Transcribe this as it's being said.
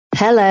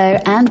Hello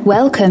and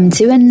welcome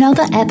to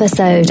another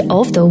episode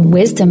of the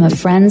Wisdom of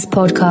Friends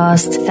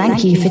podcast.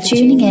 Thank you for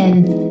tuning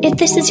in. If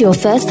this is your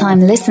first time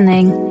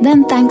listening,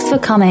 then thanks for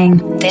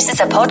coming. This is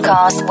a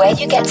podcast where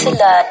you get to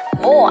learn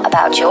more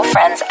about your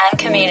friends and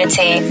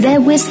community, their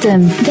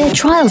wisdom, their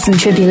trials and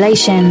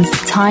tribulations,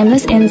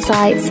 timeless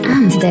insights,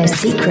 and their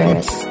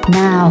secrets.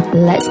 Now,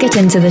 let's get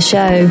into the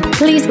show.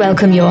 Please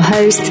welcome your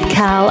host,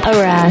 Cal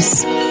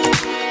Arras.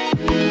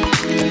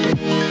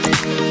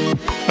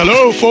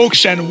 Hello,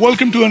 folks, and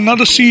welcome to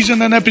another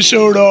season and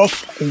episode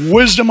of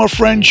Wisdom of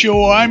Friends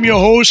Show. I'm your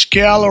host,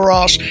 Cal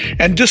Arras,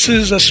 and this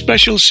is a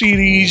special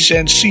series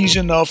and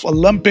season of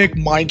Olympic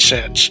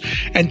Mindsets.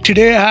 And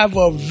today I have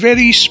a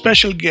very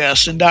special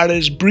guest, and that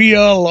is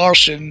Breeja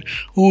Larson,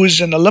 who is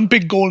an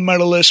Olympic gold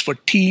medalist for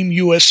Team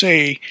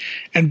USA.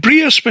 And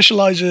Breeja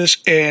specializes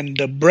in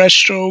the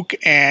breaststroke,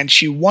 and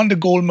she won the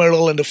gold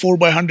medal in the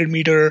 4x100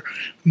 meter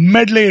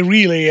medley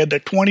relay at the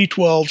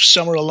 2012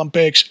 Summer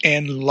Olympics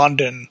in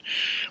London.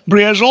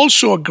 Breeja is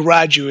also a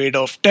graduate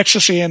of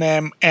Texas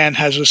A&M and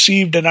has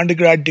received an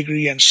undergrad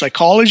degree in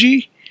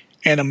psychology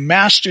and a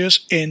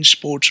master's in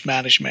sports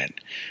management.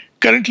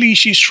 Currently,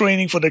 she's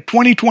training for the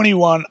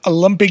 2021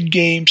 Olympic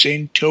Games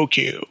in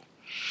Tokyo.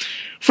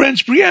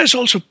 Friends, Breeja is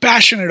also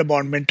passionate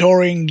about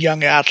mentoring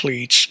young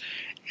athletes.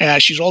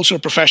 She's also a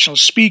professional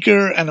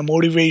speaker and a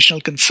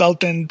motivational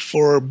consultant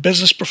for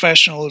business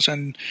professionals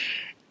and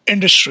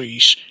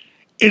industries.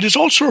 It is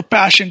also a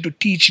passion to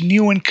teach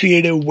new and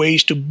creative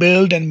ways to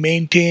build and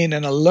maintain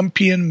an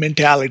Olympian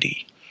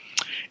mentality.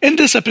 In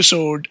this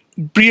episode,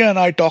 Breeja and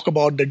I talk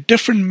about the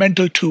different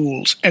mental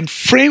tools and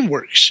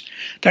frameworks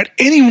that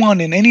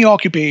anyone in any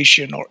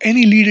occupation or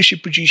any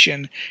leadership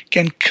position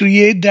can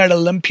create that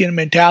Olympian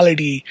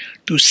mentality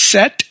to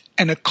set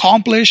and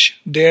accomplish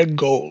their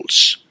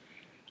goals.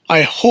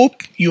 I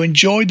hope you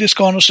enjoyed this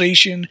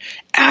conversation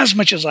as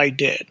much as I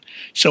did.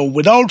 So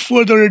without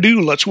further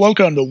ado, let's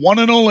welcome the one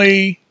and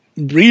only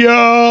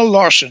Breeja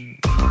Larson.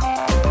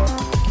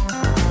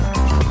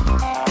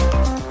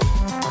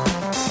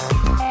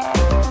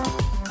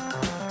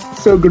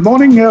 So good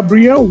morning,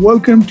 Breeja.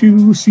 Welcome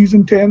to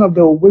Season 10 of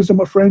the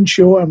Wisdom of Friends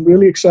show. I'm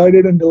really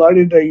excited and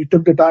delighted that you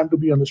took the time to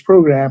be on this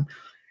program.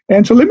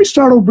 And so let me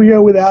start off,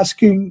 Breeja, with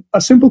asking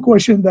a simple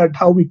question that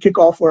how we kick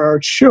off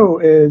our show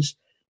is,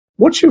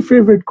 what's your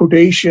favorite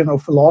quotation or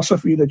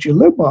philosophy that you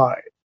live by?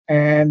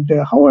 And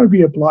how have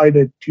you applied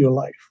it to your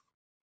life?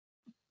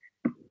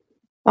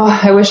 Oh,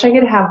 I wish I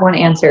could have one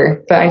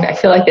answer, but I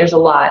feel like there's a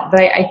lot. But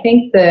I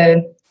think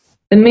the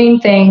main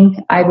thing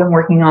I've been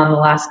working on the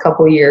last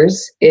couple of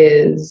years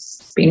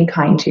is being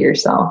kind to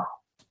yourself.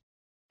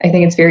 I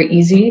think it's very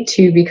easy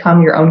to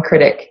become your own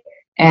critic,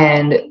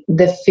 and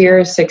the fear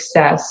of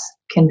success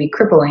can be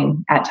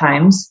crippling at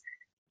times.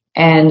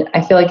 And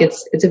I feel like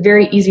it's a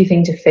very easy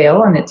thing to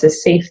fail, and it's a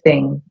safe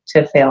thing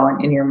to fail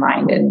in your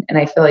mind. And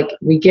I feel like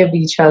we give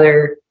each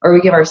other, or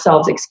we give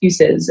ourselves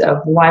excuses of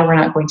why we're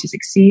not going to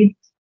succeed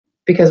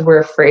because we're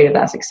afraid of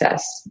that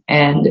success.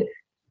 And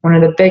one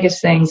of the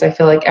biggest things I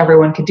feel like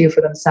everyone could do for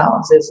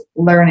themselves is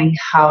learning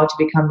how to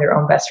become their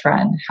own best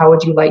friend. How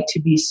would you like to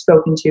be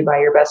spoken to by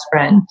your best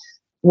friend?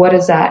 What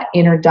is that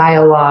inner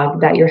dialogue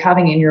that you're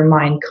having in your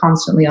mind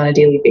constantly on a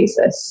daily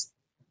basis?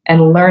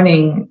 And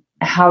learning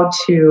how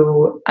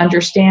to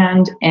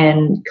understand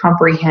and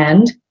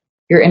comprehend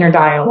your inner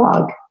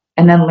dialogue,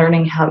 and then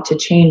learning how to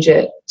change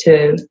it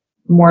to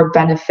more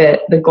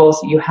benefit the goals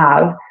that you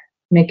have,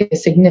 make a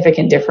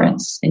significant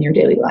difference in your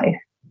daily life.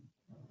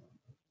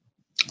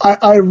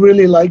 I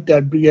really like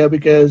that, Breeja,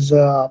 because,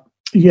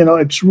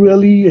 it's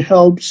really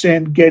helps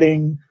in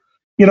getting,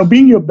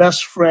 being your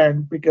best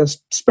friend,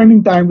 because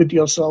spending time with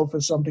yourself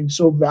is something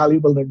so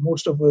valuable that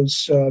most of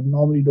us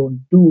normally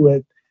don't do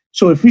it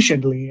so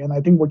efficiently. And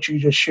I think what you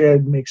just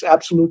shared makes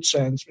absolute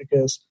sense,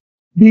 because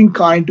being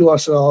kind to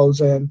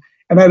ourselves. And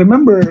I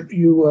remember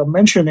you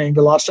mentioning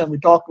the last time we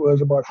talked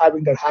was about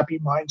having that happy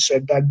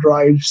mindset that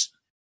drives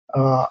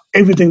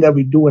everything that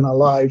we do in our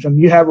lives. And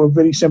you have a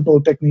very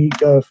simple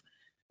technique of,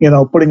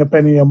 putting a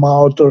pen in your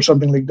mouth or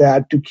something like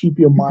that to keep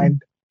your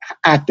mind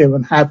active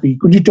and happy.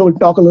 Could you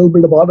talk a little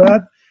bit about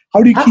that?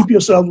 How do you keep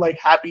yourself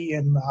happy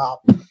and,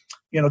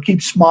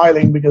 keep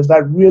smiling? Because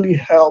that really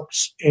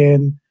helps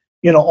in,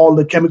 all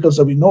the chemicals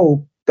that we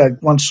know that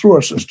runs through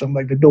our system,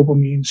 like the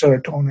dopamine,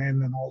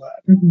 serotonin, and all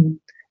that. Mm-hmm.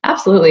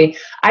 Absolutely.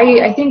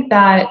 I think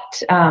that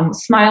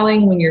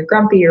smiling when you're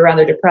grumpy or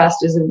rather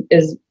depressed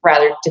is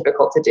rather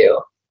difficult to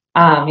do.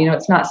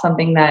 It's not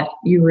something that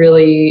you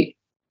really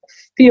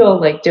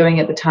feel like doing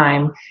at the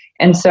time.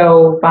 And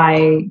so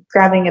by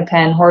grabbing a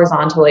pen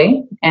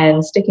horizontally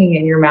and sticking it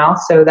in your mouth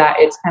so that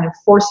it's kind of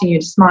forcing you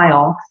to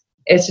smile,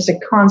 it's just a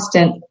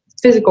constant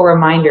physical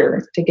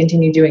reminder to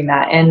continue doing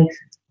that. And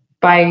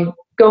by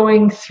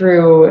going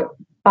through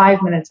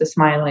 5 minutes of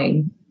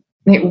smiling,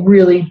 it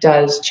really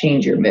does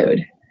change your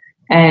mood.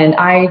 And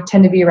I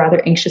tend to be a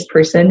rather anxious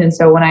person. And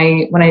so when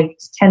I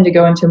tend to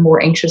go into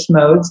more anxious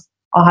modes,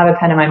 I'll have a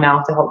pen in my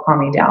mouth to help calm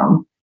me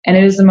down. And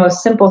it is the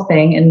most simple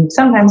thing. And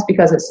sometimes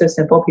because it's so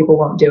simple, people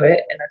won't do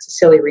it. And that's a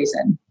silly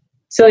reason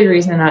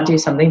to not do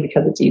something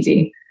because it's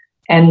easy.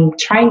 And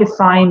trying to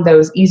find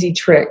those easy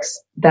tricks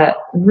that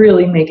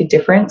really make a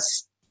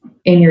difference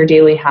in your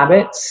daily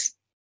habits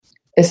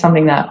is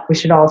something that we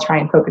should all try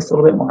and focus a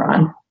little bit more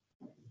on.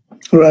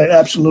 Right,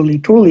 absolutely.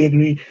 Totally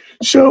agree.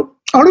 So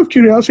out of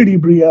curiosity,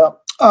 Breeja,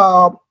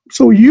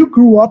 so you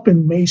grew up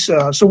in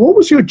Mesa. So what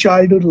was your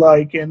childhood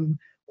like, and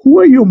who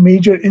were your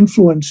major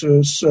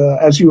influences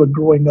as you were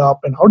growing up,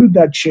 and how did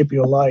that shape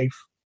your life?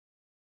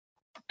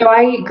 So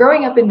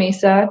growing up in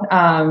Mesa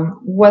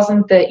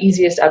wasn't the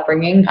easiest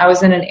upbringing. I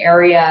was in an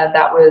area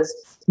that was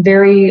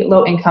very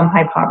low income,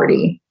 high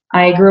poverty.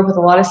 I grew up with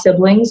a lot of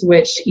siblings,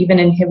 which even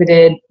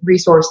inhibited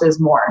resources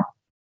more.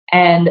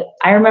 And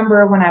I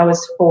remember when I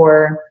was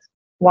 4,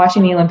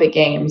 watching the Olympic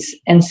Games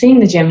and seeing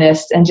the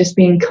gymnasts and just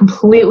being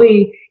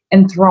completely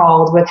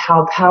enthralled with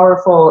how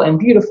powerful and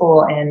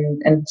beautiful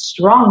and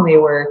strong they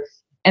were,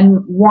 and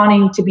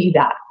wanting to be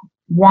that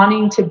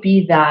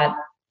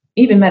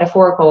even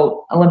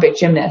metaphorical Olympic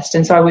gymnast.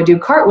 And so I would do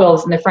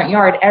cartwheels in the front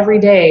yard every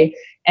day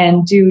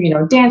and do,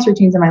 dance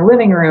routines in my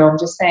living room,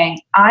 just saying,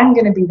 I'm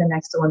going to be the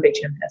next Olympic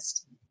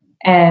gymnast.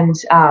 And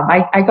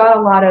I got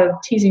a lot of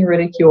teasing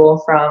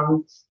ridicule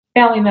from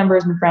family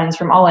members and friends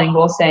from all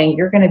angles saying,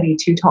 you're going to be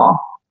too tall.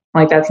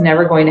 Like, that's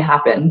never going to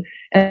happen.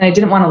 And I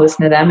didn't want to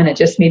listen to them. And it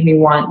just made me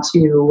want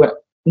to,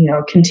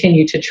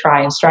 continue to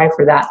try and strive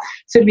for that.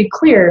 So to be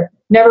clear,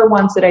 never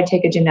once did I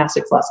take a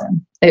gymnastics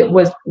lesson. It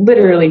was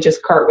literally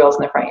just cartwheels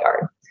in the front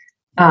yard.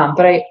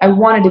 But I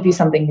wanted to be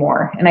something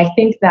more. And I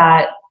think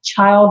that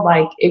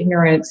childlike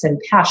ignorance and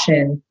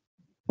passion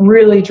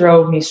really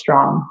drove me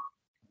strong.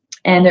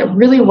 And it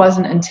really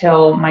wasn't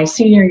until my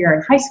senior year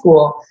in high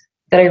school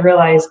that I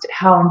realized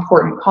how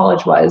important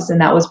college was.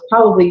 And that was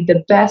probably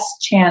the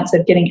best chance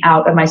of getting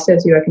out of my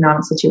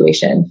socioeconomic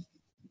situation.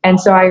 And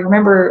so I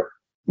remember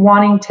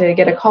wanting to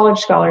get a college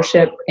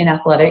scholarship in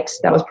athletics.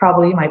 That was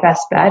probably my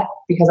best bet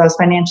because I was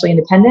financially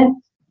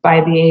independent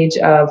by the age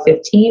of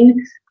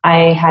 15.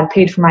 I had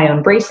paid for my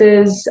own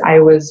braces. I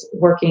was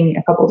working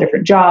a couple of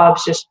different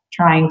jobs, just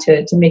trying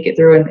to make it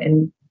through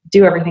and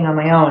do everything on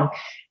my own.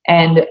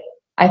 And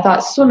I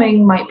thought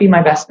swimming might be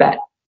my best bet.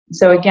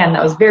 So again,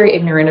 that was very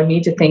ignorant of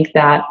me to think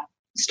that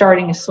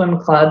starting a swim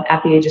club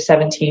at the age of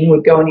 17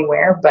 would go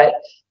anywhere, but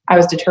I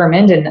was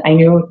determined, and I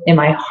knew in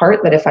my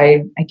heart that if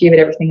I gave it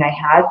everything I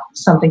had,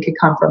 something could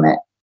come from it.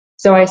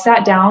 So I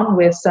sat down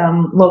with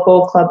some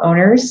local club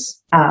owners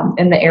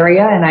in the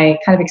area, and I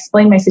kind of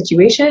explained my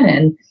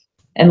situation,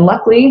 and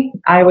luckily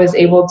I was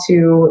able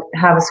to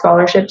have a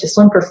scholarship to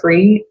swim for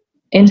free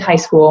in high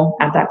school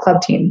at that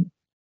club team.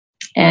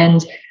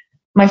 And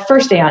my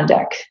first day on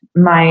deck,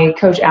 my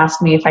coach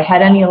asked me if I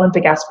had any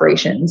Olympic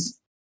aspirations.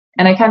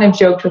 And I kind of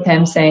joked with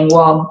him saying,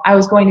 well, I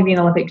was going to be an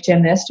Olympic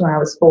gymnast when I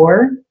was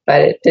 4,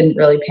 but it didn't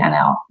really pan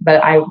out.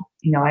 But I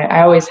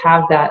always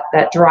have that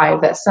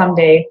drive that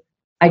someday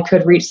I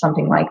could reach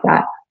something like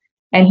that.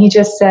 And he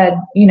just said,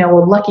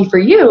 well, lucky for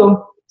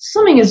you,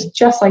 swimming is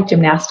just like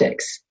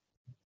gymnastics.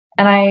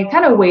 And I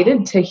kind of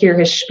waited to hear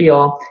his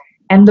spiel.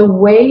 And the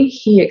way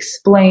he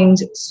explained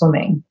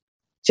swimming,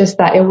 just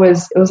that it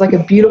was like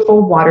a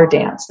beautiful water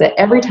dance, that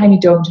every time you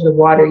dove into the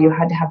water, you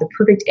had to have the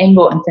perfect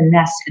angle and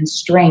finesse and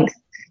strength.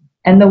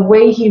 And the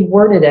way he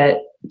worded it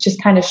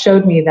just kind of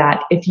showed me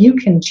that if you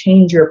can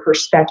change your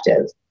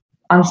perspective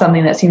on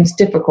something that seems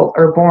difficult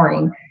or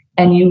boring,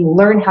 and you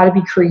learn how to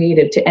be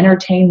creative to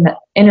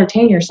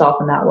entertain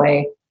yourself in that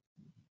way,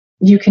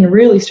 you can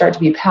really start to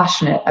be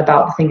passionate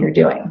about the thing you're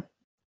doing.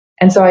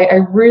 And so I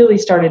really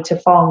started to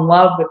fall in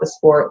love with the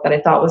sport that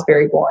I thought was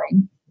very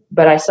boring,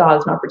 but I saw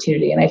as an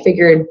opportunity. And I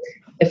figured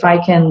if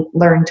I can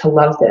learn to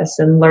love this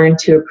and learn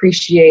to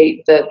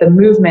appreciate the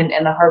movement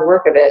and the hard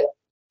work of it,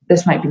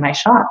 this might be my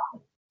shot.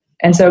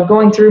 And so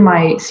going through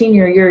my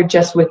senior year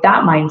just with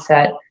that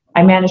mindset,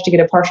 I managed to get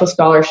a partial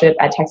scholarship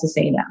at Texas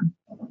A&M.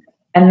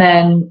 And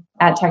then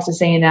at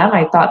Texas A&M,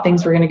 I thought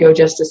things were going to go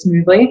just as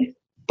smoothly,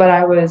 but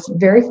I was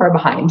very far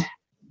behind.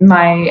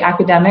 My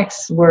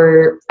academics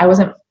I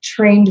wasn't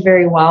trained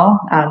very well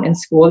in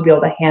school to be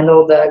able to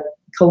handle the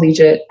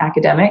collegiate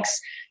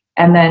academics.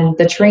 And then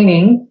the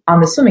training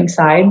on the swimming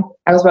side,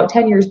 I was about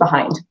 10 years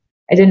behind.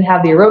 I didn't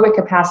have the aerobic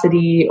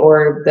capacity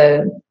or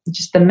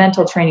just the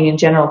mental training in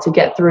general to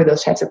get through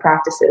those types of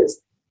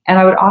practices. And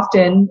I would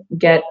often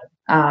get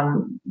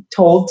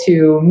told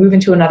to move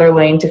into another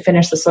lane to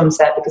finish the swim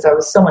set because I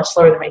was so much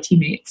slower than my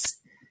teammates.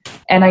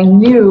 And I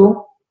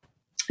knew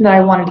that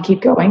I wanted to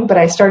keep going, but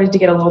I started to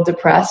get a little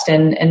depressed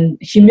and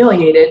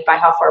humiliated by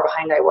how far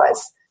behind I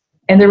was.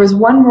 And there was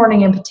one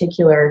morning in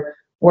particular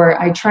where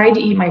I tried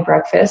to eat my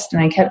breakfast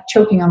and I kept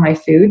choking on my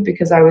food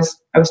because I was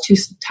too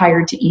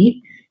tired to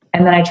eat.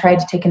 And then I tried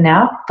to take a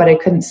nap, but I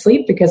couldn't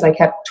sleep because I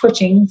kept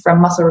twitching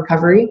from muscle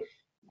recovery.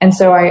 And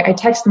so I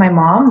texted my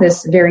mom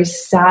this very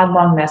sad,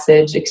 long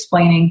message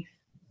explaining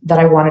that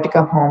I wanted to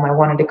come home. I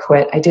wanted to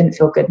quit. I didn't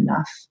feel good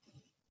enough.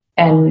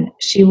 And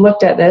she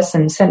looked at this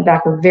and sent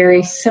back a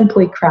very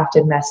simply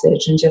crafted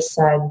message and just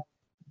said,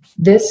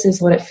 this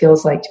is what it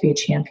feels like to be a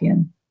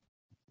champion.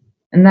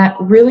 And that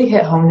really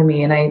hit home to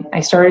me. And I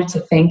started to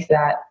think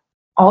that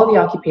all the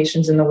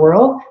occupations in the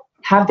world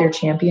have their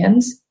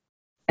champions.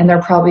 and they're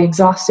probably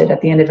exhausted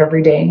at the end of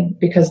every day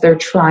because they're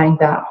trying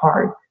that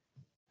hard.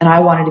 And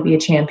I wanted to be a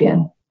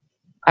champion.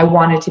 I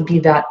wanted to be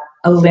that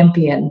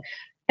Olympian.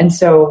 And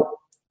so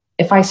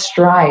if I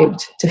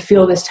strived to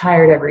feel this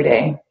tired every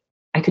day,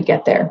 I could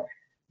get there.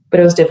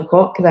 But it was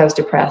difficult because I was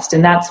depressed.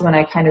 And that's when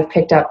I kind of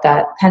picked up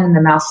that pen and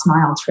the mouse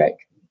smile trick,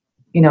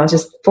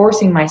 just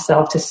forcing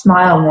myself to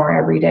smile more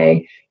every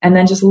day. And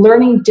then just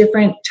learning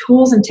different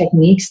tools and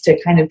techniques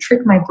to kind of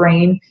trick my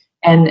brain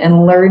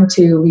and learn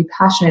to be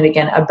passionate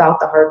again about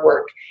the hard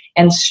work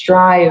and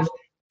strive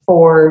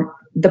for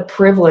the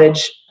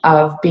privilege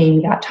of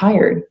being that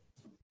tired.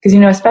 Because,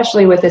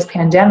 especially with this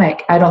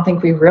pandemic, I don't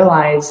think we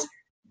realize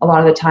a lot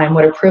of the time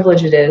what a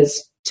privilege it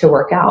is to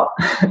work out.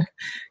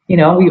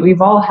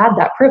 We've all had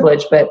that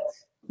privilege, but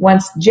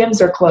once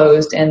gyms are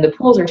closed and the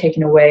pools are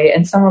taken away,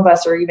 and some of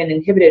us are even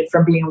inhibited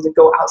from being able to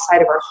go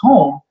outside of our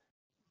home,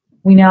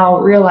 we now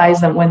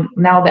realize that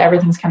now that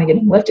everything's kind of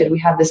getting lifted, we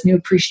have this new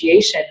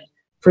appreciation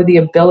for the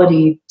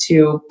ability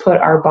to put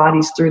our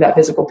bodies through that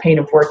physical pain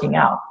of working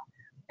out.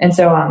 And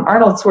so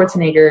Arnold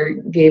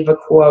Schwarzenegger gave a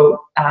quote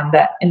and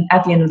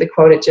at the end of the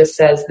quote, it just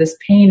says, "This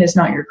pain is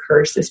not your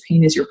curse. This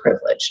pain is your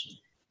privilege."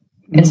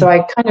 Mm-hmm. And so I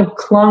kind of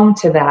clung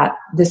to that.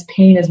 This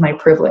pain is my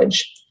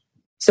privilege.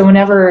 So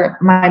whenever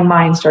my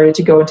mind started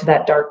to go into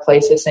that dark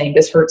place of saying,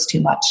 this hurts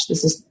too much,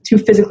 this is too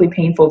physically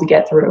painful to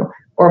get through,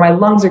 or my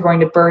lungs are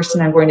going to burst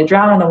and I'm going to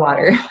drown in the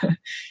water,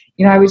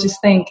 I would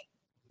just think,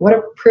 what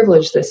a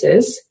privilege this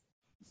is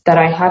that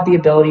I have the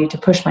ability to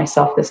push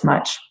myself this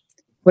much.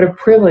 What a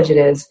privilege it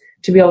is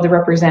to be able to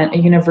represent a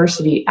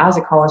university as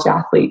a college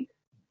athlete.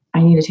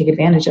 I need to take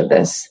advantage of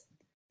this.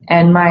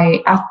 And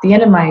at the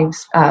end of my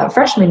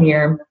freshman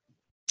year,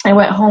 I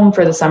went home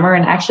for the summer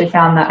and actually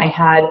found that I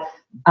had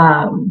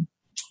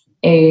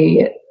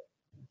a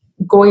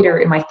goiter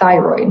in my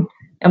thyroid.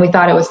 And we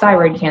thought it was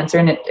thyroid cancer,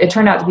 and it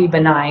turned out to be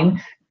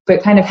benign.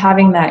 But kind of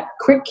having that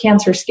quick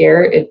cancer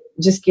scare, it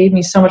just gave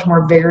me so much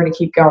more vigor to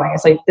keep going.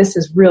 It's like, this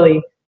is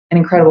really an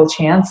incredible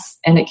chance,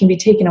 and it can be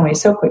taken away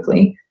so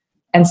quickly.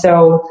 And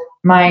so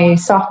my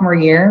sophomore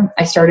year,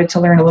 I started to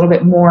learn a little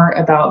bit more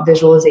about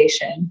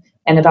visualization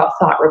and about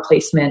thought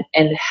replacement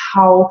and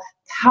how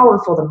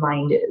powerful the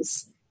mind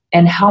is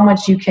and how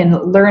much you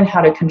can learn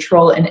how to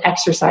control and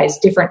exercise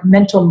different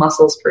mental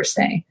muscles per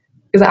se.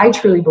 Because I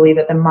truly believe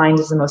that the mind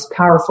is the most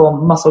powerful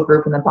muscle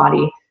group in the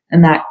body,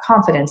 and that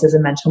confidence is a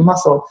mental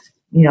muscle.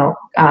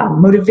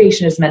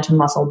 Motivation is mental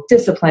muscle,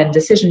 discipline,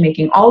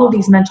 decision-making, all of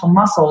these mental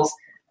muscles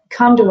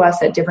come to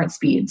us at different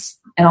speeds,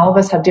 and all of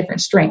us have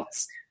different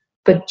strengths.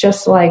 But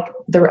just like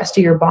the rest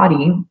of your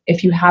body,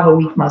 if you have a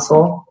weak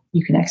muscle,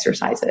 you can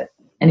exercise it.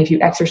 And if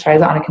you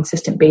exercise it on a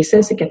consistent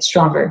basis, it gets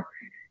stronger.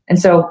 And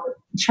so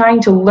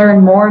trying to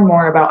learn more and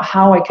more about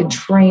how I could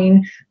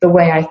train the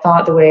way I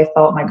thought, the way I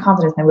felt, my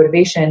confidence, my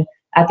motivation.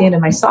 At the end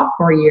of my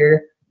sophomore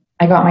year,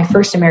 I got my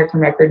first American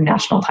record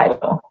national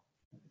title.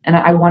 And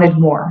I wanted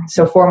more.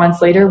 So 4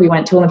 months later, we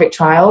went to Olympic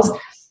trials,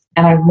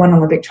 and I won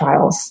Olympic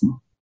trials,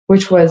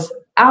 which was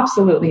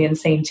absolutely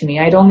insane to me.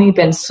 I'd only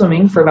been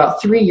swimming for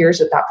about 3 years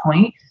at that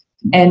point,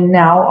 and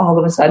now all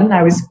of a sudden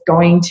I was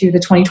going to the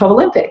 2012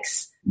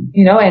 Olympics,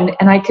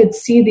 and I could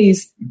see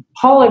these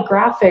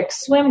holographic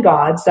swim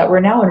gods that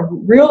were now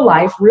in real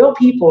life, real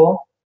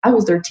people. I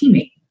was their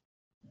teammate.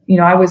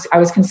 I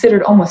was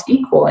considered almost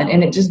equal,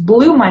 and it just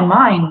blew my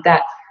mind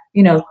that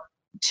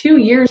 2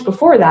 years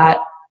before that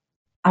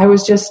I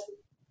was just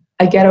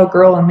a ghetto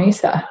girl in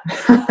Mesa.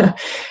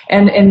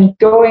 and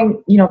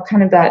going,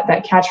 kind of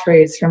that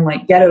catchphrase from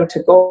like ghetto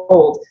to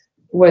gold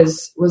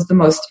was the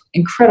most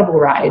incredible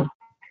ride.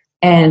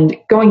 And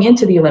going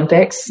into the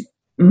Olympics,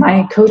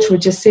 my coach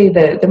would just say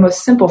the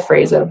most simple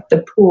phrase of,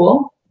 the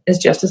pool is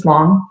just as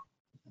long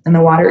and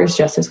the water is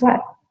just as wet.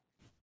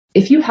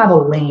 If you have a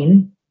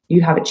lane,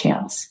 you have a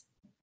chance.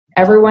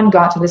 Everyone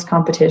got to this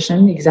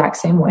competition the exact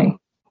same way.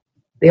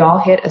 They all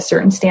hit a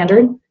certain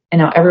standard, and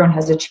now everyone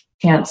has a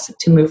chance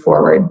to move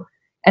forward.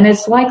 And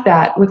it's like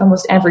that with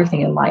almost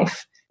everything in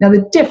life. Now,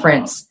 the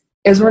difference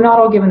is we're not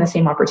all given the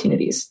same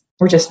opportunities.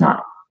 We're just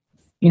not.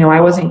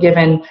 I wasn't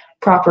given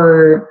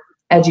proper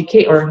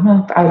education, or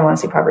I don't want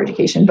to say proper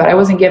education, but I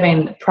wasn't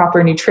given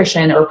proper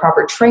nutrition or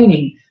proper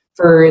training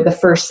for the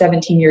first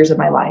 17 years of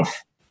my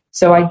life.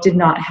 So I did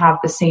not have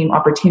the same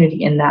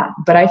opportunity in that.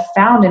 But I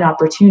found an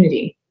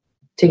opportunity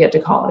to get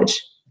to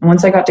college. And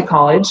once I got to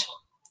college,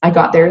 I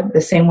got there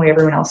the same way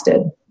everyone else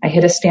did. I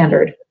hit a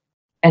standard.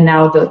 And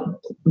now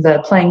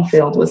the playing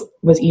field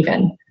was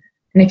even.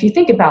 And if you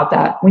think about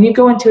that, when you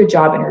go into a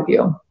job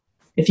interview,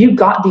 if you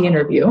got the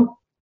interview,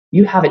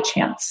 you have a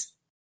chance.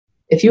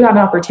 If you have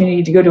an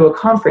opportunity to go to a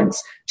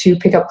conference to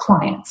pick up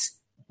clients,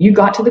 you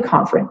got to the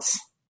conference.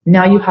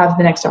 Now you have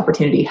the next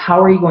opportunity.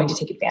 How are you going to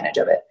take advantage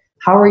of it?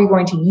 How are you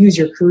going to use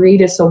your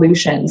creative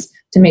solutions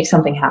to make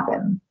something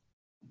happen?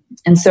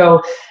 And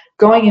so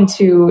going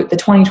into the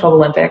 2012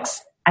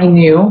 Olympics, I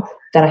knew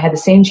that I had the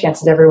same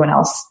chance as everyone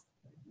else.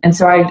 And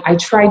so I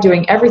tried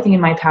doing everything in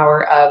my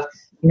power of,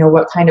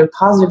 what kind of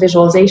positive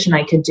visualization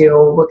I could do,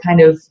 what kind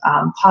of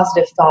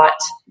positive thought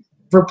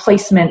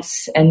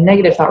replacements and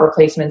negative thought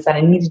replacements that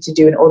I needed to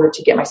do in order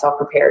to get myself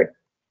prepared.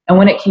 And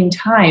when it came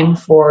time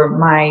for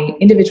my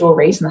individual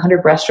race in the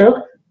 100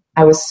 breaststroke,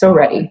 I was so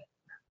ready.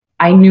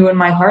 I knew in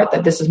my heart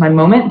that this is my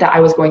moment, that I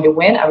was going to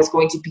win. I was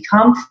going to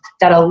become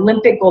that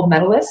Olympic gold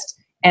medalist,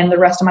 and the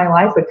rest of my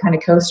life would kind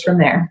of coast from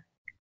there.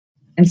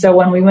 And so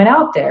when we went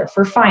out there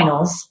for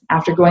finals,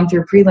 after going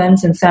through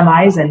prelims and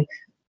semis and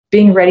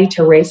being ready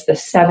to race the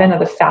 7 of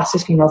the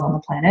fastest females on the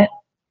planet,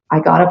 I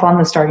got up on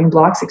the starting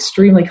blocks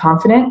extremely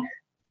confident.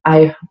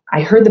 I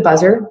heard the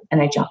buzzer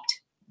and I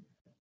jumped.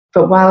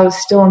 But while I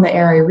was still in the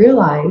air, I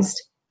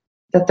realized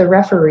that the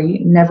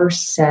referee never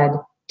said,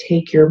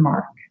 "Take your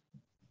mark."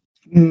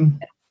 My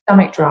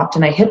stomach dropped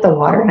and I hit the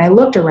water, and I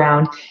looked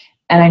around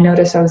and I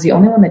noticed I was the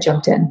only one that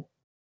jumped in.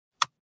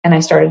 And I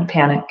started to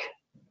panic.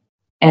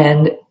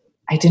 And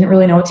I didn't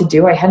really know what to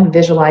do. I hadn't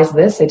visualized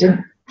this. I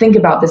didn't think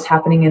about this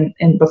happening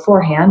in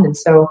beforehand. And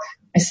so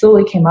I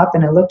slowly came up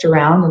and I looked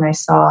around and I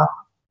saw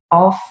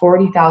all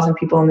 40,000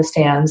 people in the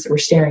stands were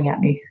staring at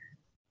me.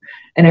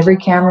 And every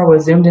camera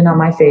was zoomed in on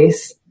my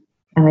face.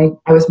 And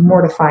I was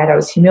mortified. I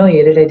was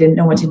humiliated. I didn't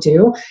know what to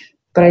do.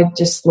 But I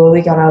just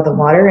slowly got out of the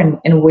water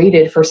and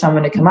waited for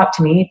someone to come up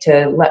to me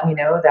to let me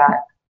know that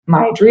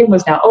my dream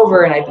was now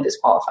over and I'd been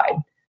disqualified.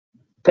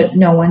 But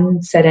no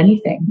one said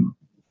anything.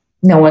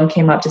 No one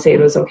came up to say it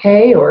was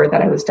okay or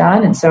that I was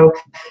done. And so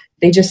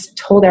they just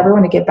told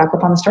everyone to get back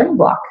up on the starting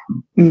block.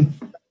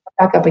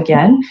 Back up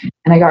again.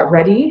 And I got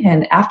ready.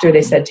 And after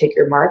they said, "Take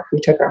your mark," we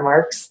took our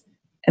marks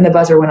and the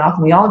buzzer went off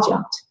and we all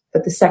jumped.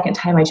 But the second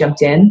time I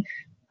jumped in,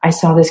 I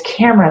saw this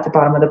camera at the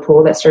bottom of the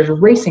pool that started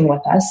racing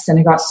with us. And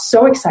I got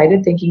so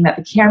excited thinking that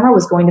the camera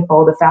was going to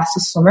follow the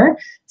fastest swimmer.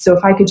 So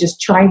if I could just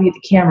try and beat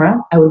the camera,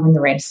 I would win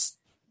the race.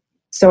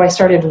 So I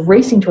started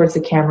racing towards the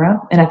camera.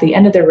 And at the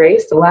end of the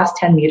race, the last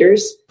 10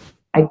 meters,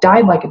 I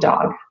died like a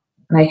dog.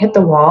 And I hit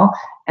the wall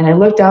and I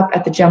looked up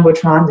at the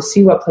Jumbotron to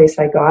see what place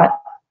I got,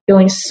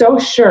 feeling so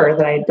sure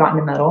that I had gotten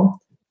a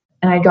medal.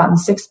 And I'd gotten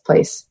 6th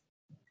place.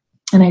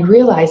 And I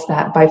realized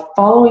that by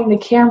following the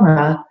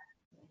camera,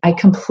 I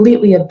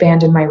completely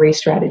abandoned my race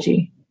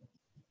strategy.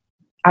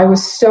 I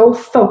was so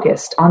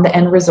focused on the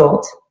end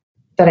result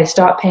that I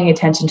stopped paying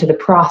attention to the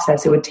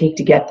process it would take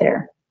to get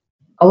there.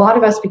 A lot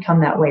of us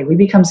become that way. We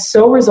become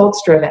so results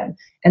driven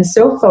and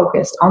so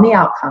focused on the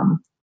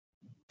outcome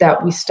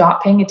that we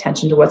stop paying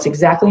attention to what's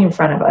exactly in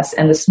front of us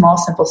and the small,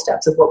 simple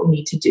steps of what we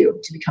need to do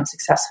to become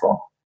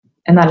successful.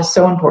 And that is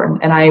so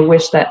important. And I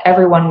wish that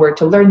everyone were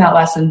to learn that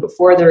lesson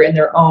before they're in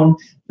their own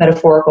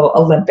metaphorical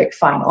Olympic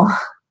final.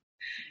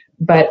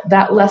 But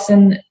that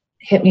lesson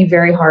hit me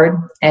very hard,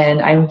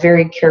 and I'm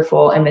very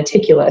careful and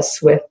meticulous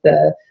with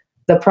the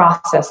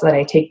process that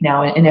I take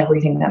now in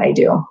everything that I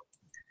do.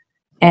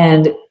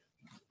 And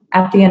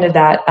at the end of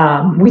that,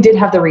 we did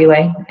have the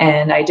relay,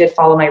 and I did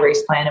follow my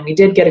race plan, and we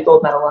did get a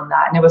gold medal in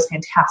that, and it was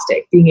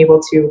fantastic being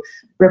able to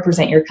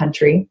represent your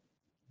country.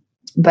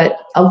 But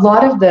a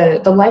lot of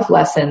the life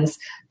lessons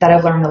that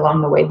I've learned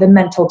along the way, the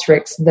mental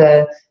tricks,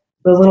 the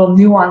little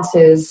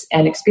nuances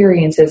and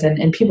experiences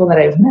and people that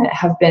I've met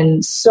have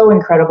been so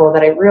incredible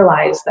that I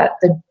realized that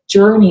the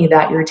journey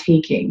that you're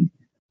taking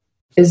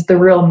is the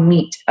real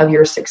meat of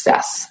your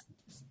success.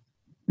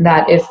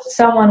 That if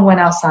someone went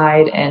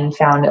outside and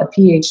found a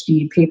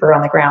PhD paper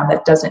on the ground,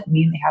 that doesn't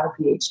mean they have a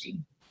PhD.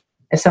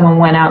 If someone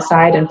went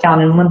outside and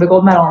found an Olympic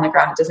gold medal on the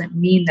ground, it doesn't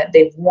mean that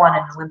they've won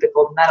an Olympic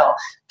gold medal.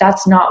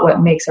 That's not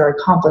what makes our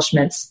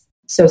accomplishments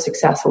so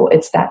successful.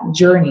 It's that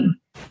journey.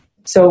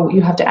 So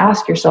you have to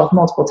ask yourself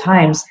multiple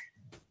times,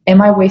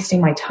 am I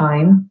wasting my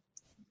time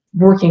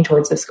working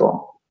towards this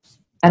goal?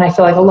 And I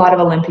feel like a lot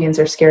of Olympians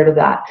are scared of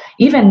that.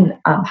 Even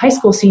high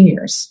school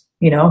seniors,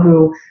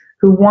 who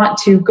want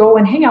to go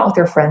and hang out with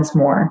their friends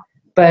more,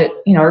 but,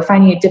 are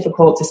finding it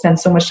difficult to spend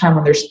so much time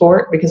on their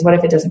sport because what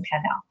if it doesn't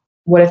pan out?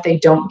 What if they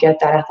don't get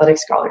that athletic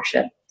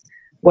scholarship?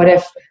 What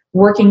if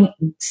working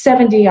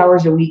 70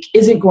 hours a week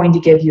isn't going to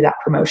give you that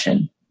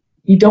promotion?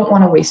 You don't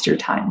want to waste your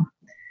time.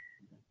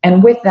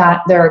 And with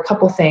that, there are a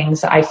couple things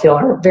that I feel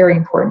are very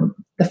important.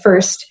 The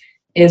first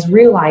is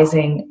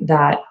realizing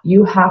that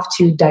you have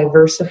to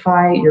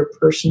diversify your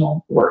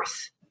personal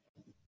worth.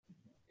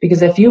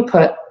 Because if you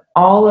put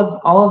all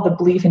of the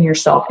belief in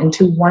yourself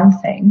into one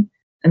thing,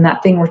 and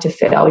that thing were to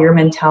fail, your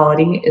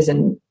mentality is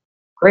in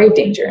grave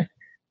danger.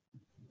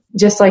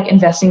 Just like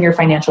investing your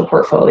financial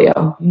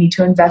portfolio, you need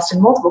to invest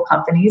in multiple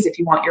companies if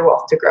you want your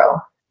wealth to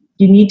grow.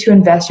 You need to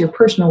invest your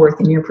personal worth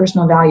and your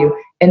personal value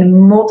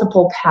in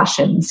multiple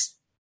passions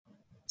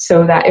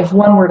so that if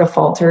one were to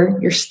falter,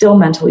 you're still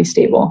mentally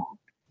stable.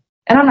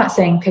 And I'm not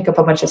saying pick up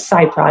a bunch of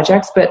side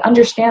projects, but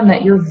understand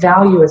that your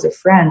value as a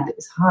friend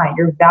is high.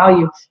 Your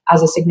value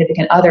as a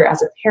significant other,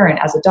 as a parent,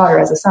 as a daughter,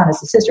 as a son,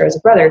 as a sister, as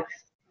a brother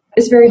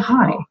is very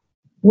high.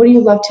 What do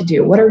you love to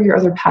do? What are your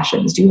other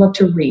passions? Do you love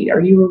to read? Are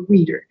you a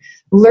reader?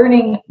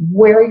 Learning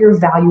where your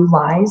value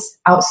lies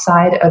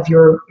outside of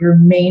your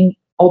main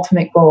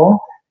ultimate goal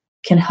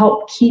can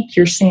help keep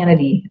your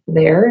sanity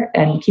there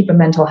and keep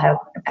a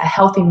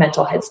healthy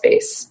mental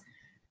headspace.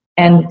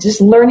 And just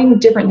learning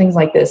different things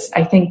like this,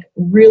 I think,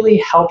 really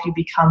help you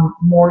become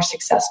more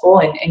successful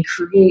and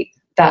create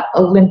that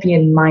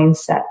Olympian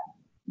mindset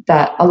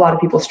that a lot of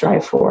people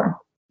strive for.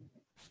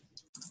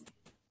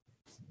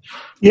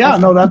 Yeah,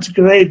 no, that's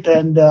great.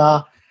 And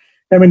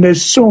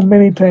there's so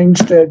many things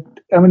that,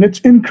 it's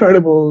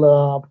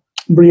incredible,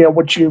 Breeja,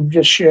 what you've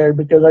just shared,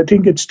 because I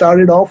think it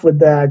started off with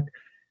that,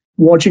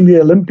 watching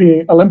the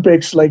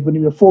Olympics, like when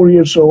you were 4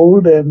 years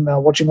old, and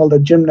watching all the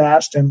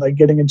gymnasts and like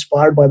getting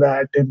inspired by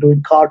that and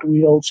doing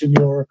cartwheels in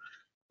your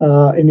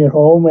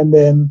home. And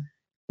then,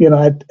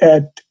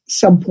 at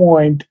some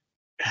point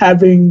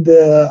having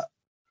the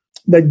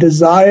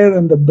desire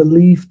and the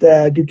belief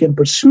that you can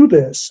pursue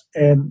this,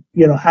 and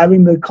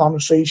having the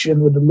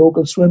conversation with the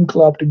local swim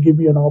club to give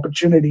you an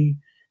opportunity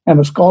and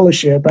a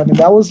scholarship.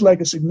 That was like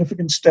a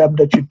significant step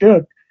that you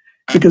took,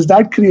 because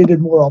that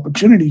created more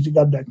opportunities. You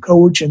got that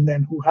coach, and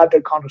then who had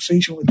that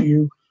conversation with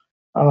you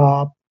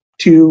to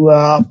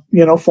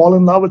fall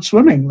in love with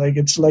swimming. Like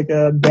it's like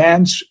a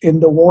dance in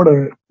the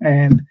water.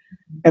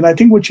 And I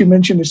think what you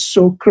mentioned is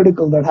so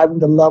critical, that having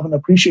the love and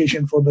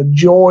appreciation for the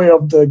joy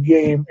of the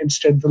game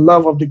instead of the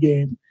love of the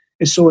game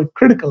is so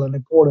critical and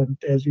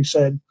important, as you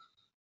said.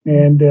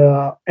 And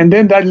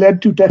then that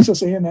led to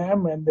Texas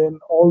A&M, and then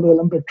all the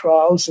Olympic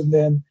trials, and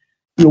then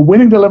you're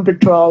winning the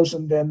Olympic trials,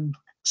 and then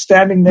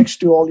standing next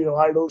to all your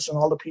idols and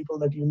all the people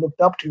that you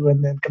looked up to,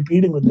 and then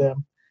competing with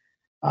them.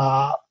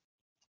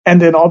 And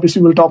then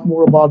obviously we'll talk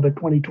more about the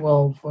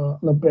 2012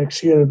 Olympics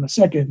here in a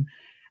second.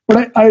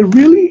 But I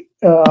really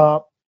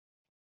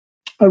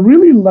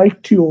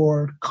liked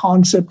your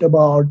concept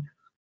about,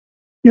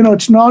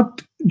 it's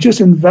not just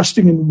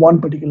investing in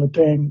one particular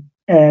thing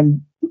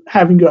and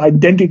having your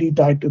identity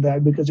tied to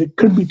that, because it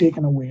could be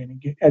taken away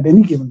at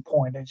any given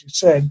point, as you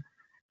said.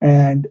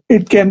 And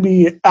it can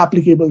be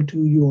applicable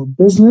to your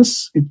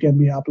business. It can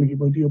be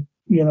applicable to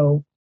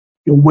your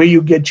way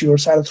you get your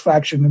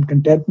satisfaction and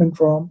contentment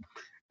from.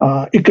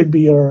 It could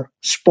be your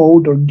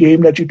sport or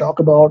game that you talk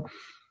about.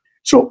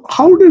 So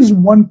how does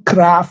one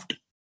craft?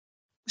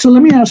 So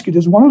let me ask you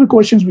this. One of the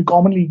questions we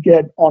commonly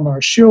get on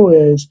our show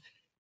is,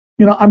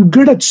 I'm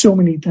good at so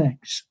many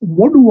things.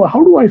 How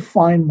do I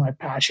find my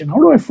passion? How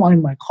do I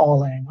find my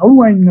calling? How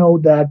do I know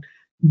that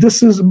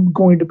this is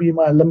going to be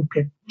my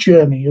Olympic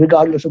journey,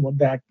 regardless of what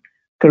that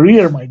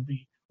career might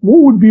be? What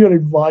would your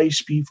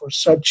advice be for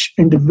such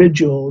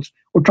individuals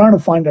who are trying to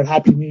find that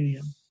happy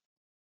medium?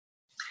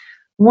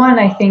 One,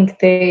 I think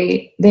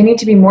they need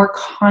to be more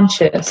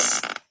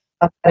conscious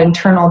of that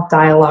internal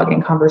dialogue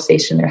and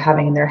conversation they're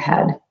having in their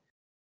head,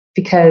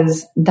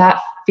 because that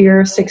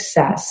fear of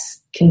success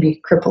can be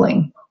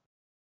crippling.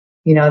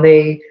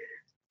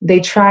 They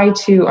try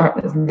to,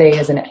 or they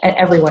as in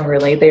everyone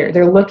really,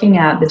 they're looking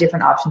at the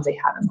different options they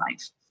have in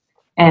life.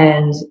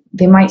 And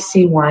they might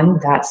see one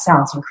that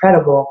sounds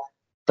incredible,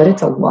 but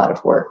it's a lot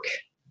of work.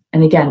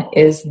 And again,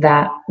 is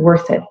that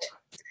worth it?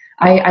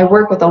 I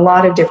work with a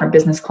lot of different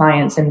business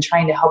clients and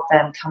trying to help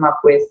them come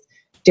up with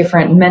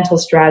different mental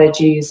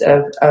strategies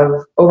of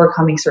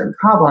overcoming certain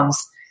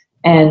problems.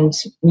 And,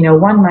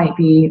 one might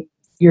be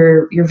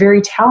you're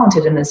very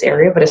talented in this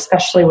area, but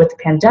especially with the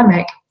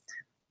pandemic,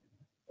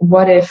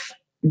 what if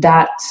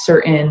that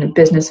certain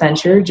business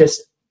venture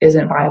just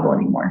isn't viable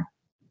anymore?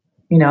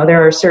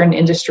 There are certain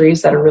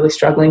industries that are really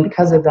struggling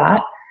because of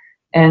that.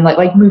 And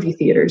like movie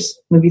theaters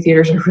are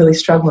really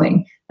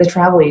struggling. The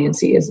travel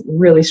agency is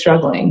really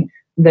struggling.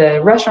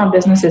 The restaurant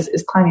business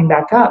is climbing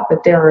back up,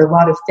 but there are a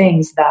lot of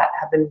things that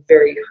have been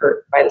very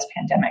hurt by this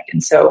pandemic.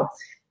 And so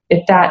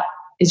if that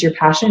is your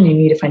passion, you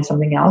need to find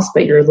something else,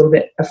 but you're a little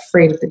bit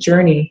afraid of the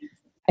journey,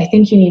 I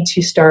think you need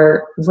to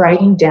start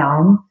writing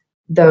down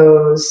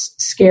those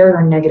scared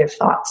or negative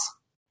thoughts.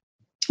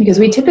 Because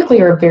we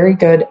typically are very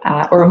good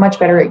at, or much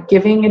better at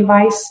giving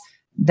advice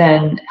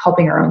than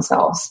helping our own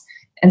selves.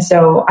 And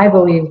so I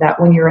believe that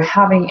when you're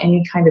having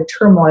any kind of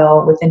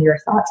turmoil within your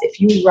thoughts, if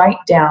you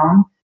write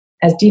down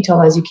as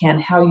detailed as you can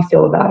how you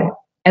feel about it,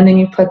 and then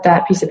you put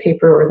that piece of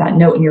paper or that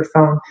note in your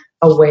phone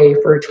away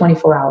for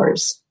 24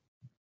 hours,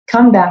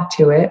 come back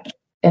to it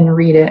and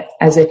read it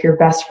as if your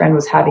best friend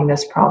was having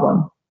this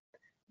problem,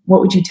 what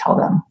would you tell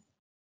them?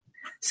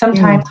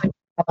 Sometimes when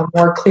you have a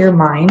more clear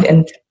mind,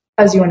 and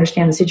because you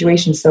understand the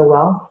situation so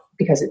well,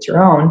 because it's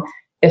your own,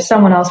 if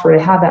someone else were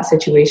to have that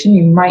situation,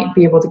 you might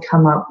be able to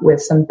come up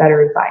with some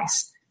better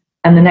advice.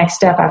 And the next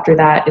step after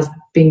that is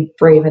being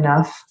brave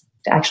enough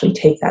to actually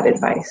take that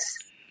advice.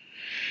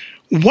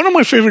 One of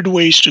my favorite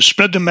ways to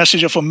spread the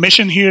message of a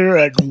mission here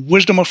at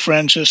Wisdom of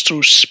Friends is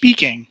through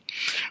speaking.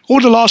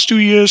 Over the last 2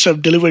 years,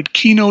 I've delivered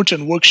keynotes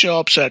and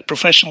workshops at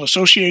professional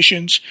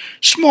associations,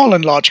 small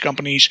and large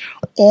companies,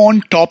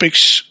 on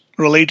topics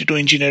related to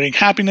engineering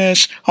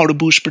happiness, how to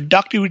boost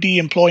productivity,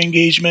 employee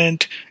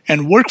engagement,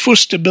 and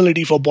workforce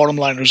stability for bottom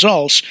line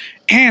results,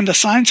 and the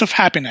science of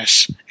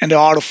happiness and the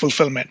art of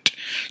fulfillment.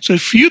 So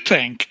if you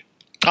think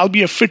I'll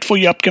be a fit for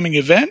your upcoming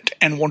event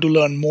and want to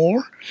learn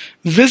more,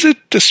 visit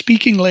the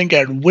speaking link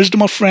at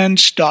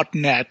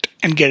wisdomoffriends.net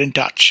and get in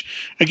touch.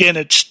 Again,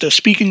 it's the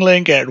speaking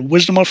link at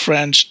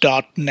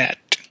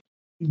wisdomoffriends.net.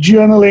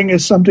 Journaling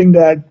is something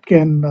that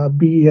can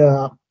be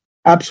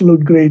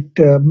absolute great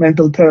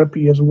mental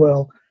therapy as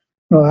well.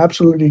 No, I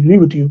absolutely agree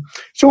with you.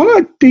 So I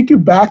want to take you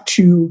back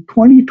to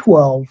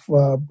 2012,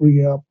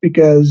 Breeja,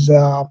 because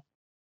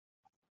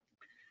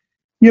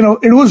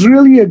it was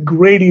really a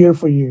great year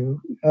for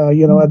you.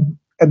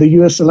 At the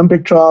U.S.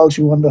 Olympic trials,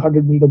 you won the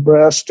 100-meter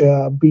breast,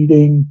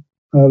 beating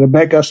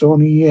Rebecca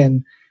Soni,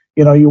 and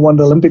you won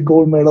the Olympic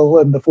gold medal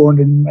and the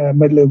 400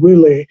 medley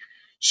relay.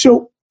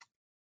 So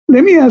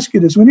let me ask you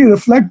this: when you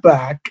reflect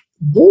back,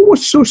 what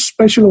was so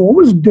special, or what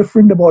was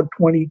different about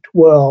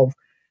 2012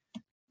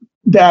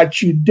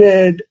 that you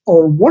did,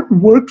 or what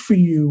worked for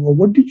you, or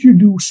what did you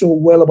do so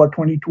well about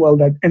 2012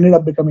 that ended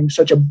up becoming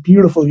such a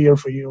beautiful year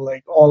for you,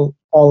 like all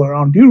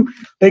around you?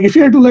 Like, if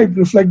you had to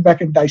reflect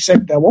back and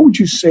dissect that, what would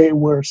you say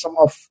were some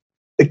of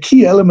the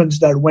key elements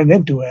that went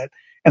into it,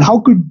 and how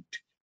could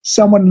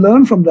someone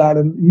learn from that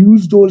and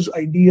use those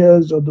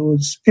ideas or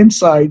those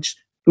insights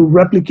to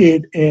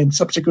replicate in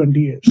subsequent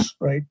years,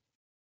 right?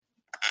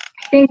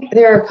 I think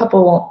there are a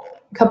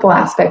couple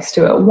aspects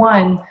to it.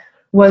 One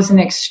was an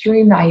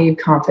extreme naive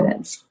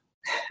confidence.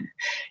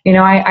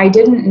 I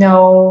didn't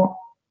know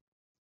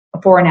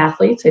foreign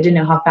athletes. I didn't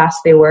know how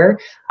fast they were.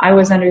 I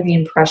was under the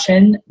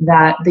impression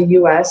that the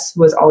U.S.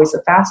 was always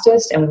the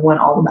fastest and won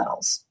all the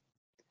medals,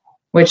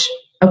 which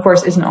of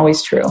course isn't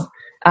always true.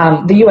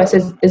 The U.S.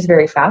 is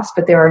very fast,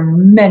 but there are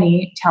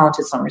many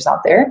talented swimmers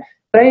out there.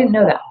 But I didn't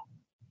know that.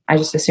 I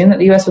just assumed that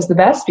the U.S. was the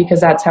best because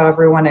that's how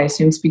everyone, I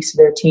assume, speaks to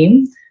their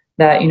team,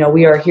 that,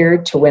 we are here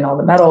to win all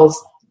the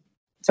medals,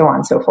 so on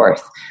and so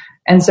forth.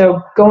 And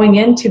so going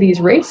into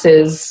these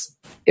races,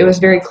 it was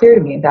very clear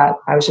to me that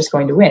I was just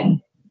going to win.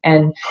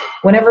 And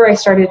whenever I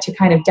started to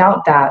kind of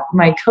doubt that,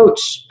 my coach,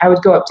 I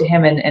would go up to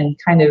him and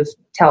kind of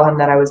tell him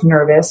that I was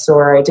nervous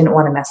or I didn't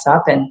want to mess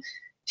up. And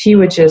he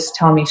would just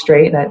tell me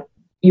straight that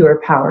you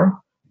are power,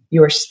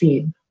 you are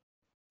speed.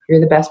 You're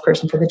the best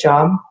person for the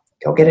job.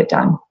 Go get it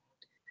done.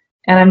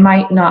 And I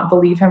might not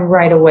believe him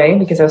right away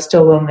because I was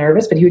still a little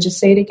nervous, but he would just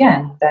say it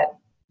again, that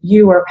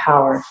you are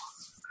power,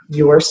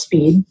 you are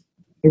speed.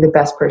 You're the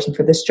best person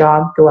for this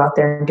job. Go out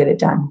there and get it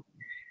done.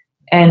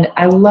 And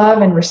I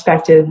love and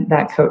respected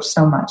that coach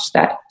so much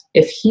that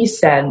if he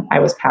said I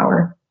was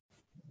power,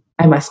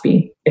 I must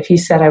be. If he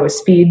said I was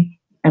speed,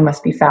 I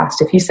must be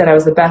fast. If he said I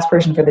was the best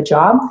person for the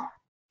job,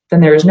 then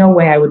there is no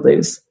way I would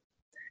lose.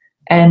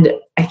 And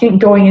I think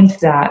going into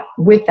that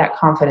with that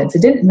confidence,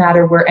 it didn't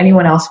matter where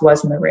anyone else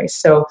was in the race.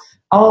 So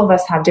all of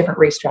us have different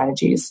race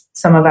strategies.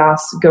 Some of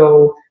us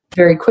go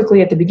very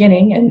quickly at the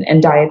beginning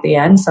and die at the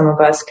end. Some of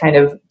us kind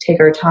of take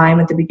our time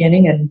at the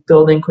beginning and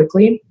build in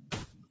quickly.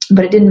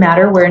 But it didn't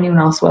matter where anyone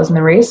else was in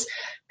the race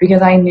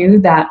because I knew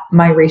that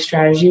my race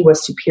strategy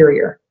was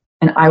superior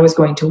and I was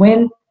going to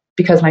win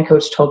because my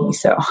coach told me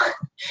so.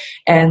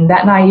 And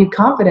that naive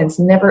confidence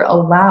never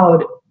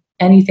allowed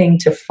anything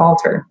to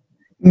falter.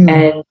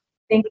 And I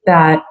think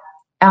that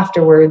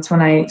afterwards,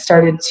 when I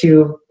started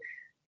to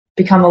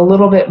become a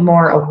little bit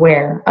more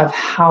aware of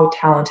how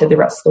talented the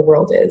rest of the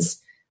world is,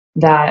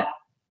 that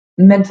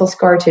mental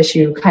scar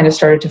tissue kind of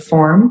started to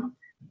form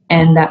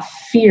and that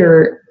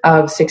fear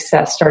of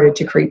success started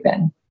to creep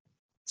in,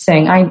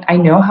 saying, I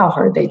know how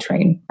hard they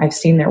train. I've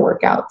seen their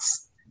workouts.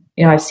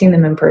 I've seen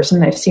them in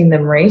person. I've seen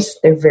them race.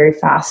 They're very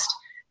fast.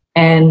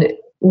 And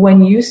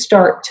when you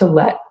start to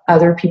let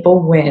other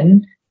people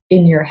win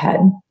in your head,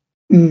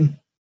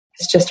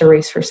 it's just a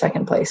race for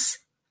second place.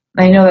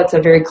 I know that's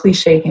a very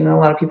cliche thing that a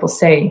lot of people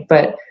say,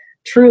 but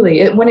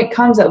truly, when it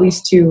comes at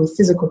least to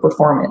physical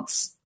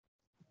performance,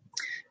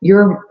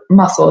 your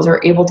muscles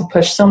are able to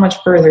push so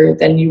much further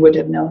than you would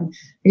have known.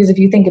 Because if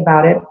you think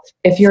about it,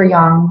 if you're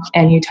young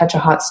and you touch a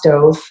hot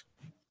stove,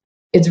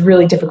 it's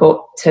really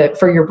difficult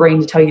for your brain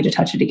to tell you to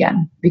touch it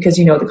again because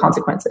you know the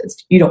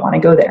consequences. You don't want to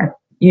go there.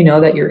 You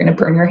know that you're going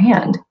to burn your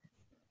hand.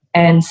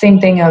 And same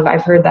thing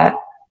I've heard that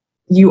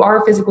you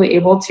are physically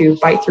able to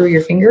bite through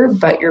your finger,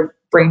 but your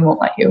brain won't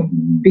let you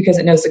because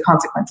it knows the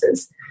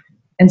consequences.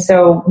 And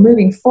so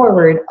moving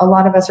forward, a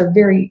lot of us are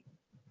very,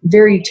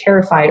 very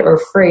terrified or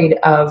afraid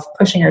of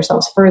pushing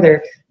ourselves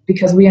further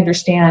because we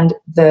understand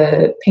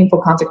the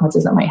painful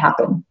consequences that might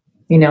happen.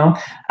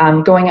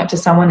 Going up to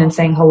someone and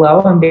saying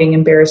hello and being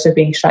embarrassed of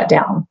being shut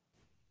down.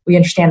 We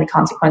understand the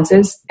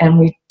consequences and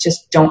we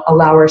just don't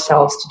allow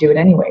ourselves to do it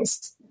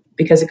anyways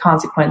because the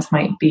consequence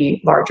might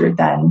be larger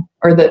than,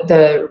 or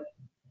the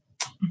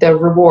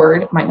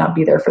reward might not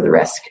be there for the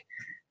risk.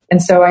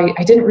 And so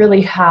I didn't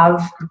really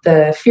have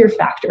the fear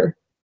factor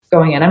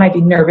going in. I might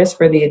be nervous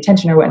for the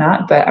attention or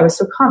whatnot, but I was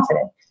so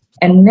confident.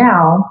 And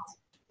now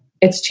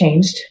it's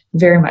changed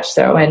very much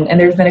so. And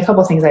there's been a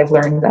couple of things I've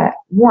learned that,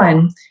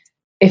 one,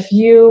 if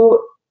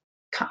you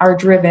are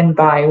driven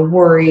by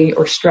worry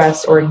or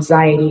stress or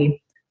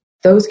anxiety,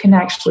 those can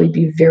actually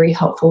be very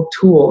helpful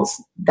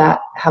tools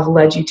that have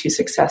led you to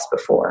success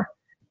before.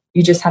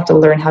 You just have to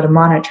learn how to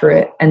monitor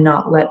it and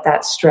not let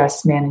that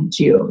stress manage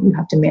you. You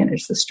have to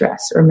manage the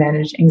stress or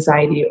manage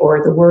anxiety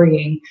or the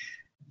worrying.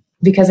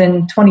 Because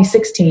in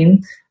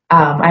 2016,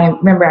 I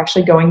remember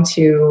actually going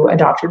to a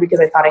doctor because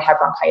I thought I had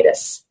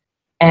bronchitis.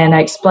 And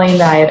I explained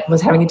that I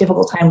was having a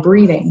difficult time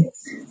breathing.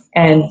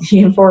 And he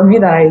informed me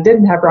that I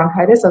didn't have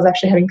bronchitis. I was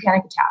actually having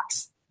panic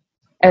attacks.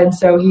 And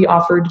so he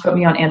offered to put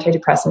me on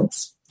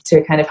antidepressants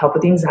to kind of help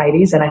with the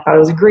anxieties. And I thought it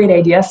was a great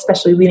idea,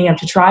 especially leading up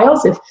to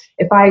trials.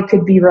 If I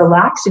could be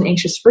relaxed and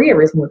anxious free,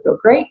 everything would go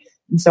great.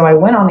 And so I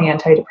went on the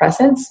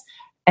antidepressants,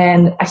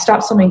 and I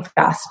stopped swimming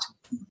fast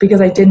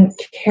because I didn't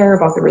care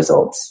about the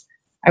results.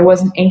 I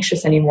wasn't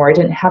anxious anymore. I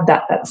didn't have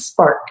that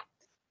spark.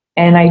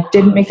 And I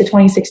didn't make the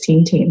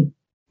 2016 team.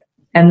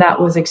 And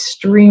that was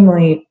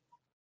extremely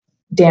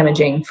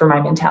damaging for my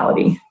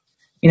mentality.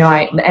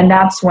 And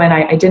that's when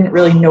I didn't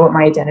really know what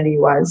my identity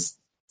was.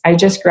 I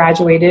just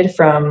graduated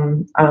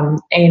from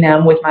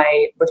A&M with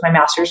my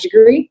master's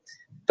degree,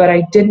 but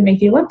I didn't make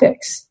the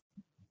Olympics.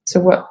 So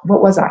what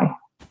was I?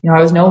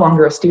 I was no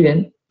longer a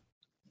student.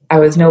 I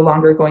was no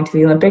longer going to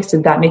the Olympics.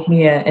 Did that make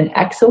me an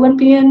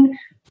ex-Olympian?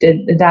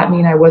 Did that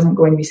mean I wasn't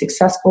going to be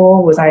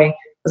successful? Was I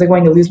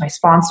going to lose my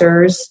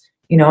sponsors?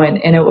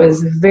 And it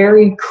was a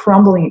very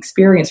crumbling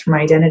experience for my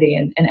identity.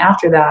 And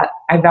after that,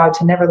 I vowed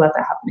to never let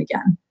that happen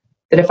again.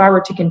 That if I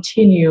were to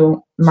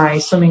continue my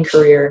swimming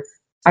career,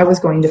 I was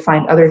going to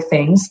find other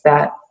things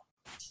that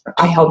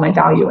I held my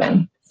value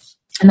in,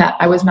 and that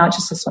I was not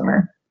just a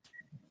swimmer.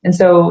 And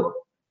so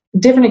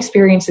different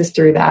experiences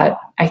through that,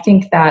 I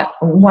think that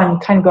one,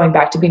 kind of going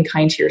back to being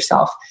kind to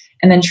yourself,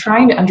 and then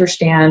trying to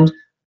understand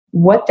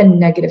what the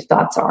negative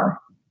thoughts are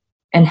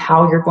and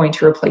how you're going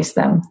to replace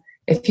them.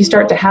 If you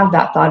start to have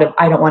that thought of,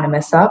 I don't want to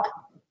mess up,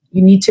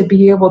 you need to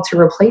be able to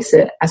replace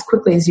it as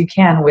quickly as you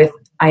can with,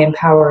 I am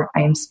power,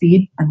 I am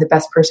speed, I'm the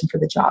best person for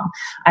the job,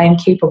 I am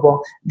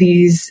capable.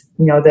 These,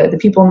 the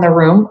people in the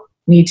room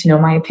need to know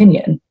my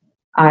opinion.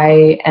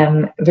 I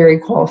am very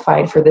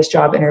qualified for this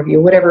job interview,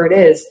 whatever it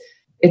is.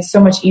 It's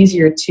so much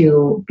easier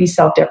to be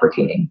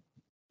self-deprecating.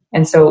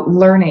 And so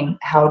learning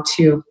how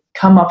to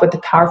come up with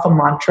a powerful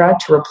mantra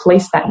to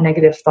replace that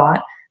negative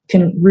thought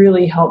can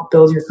really help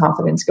build your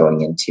confidence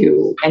going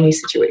into any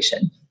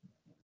situation.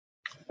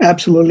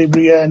 Absolutely,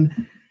 Breeja.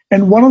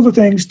 And one of the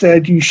things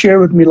that you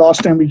shared with me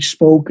last time we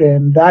spoke,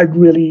 and that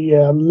really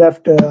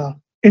left an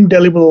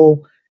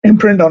indelible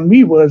imprint on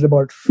me, was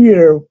about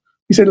fear.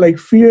 You said,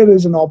 fear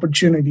is an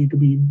opportunity to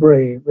be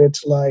brave.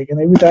 It's and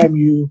every time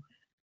you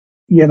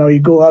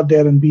go out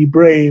there and be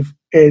brave,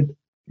 it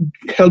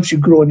helps you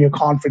grow in your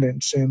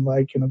confidence and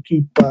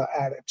keep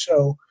at it.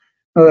 So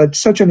it's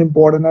such an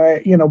important,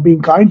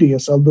 being kind to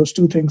yourself. Those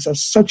two things are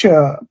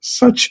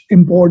such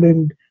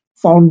important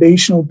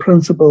foundational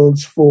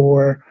principles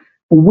for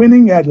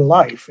winning at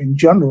life in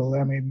general.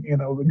 I mean,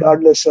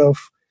 regardless of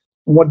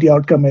what the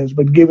outcome is,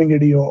 but giving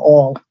it your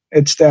all.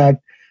 It's that,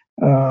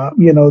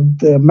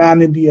 the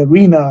man in the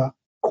arena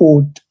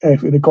quote,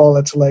 if you recall,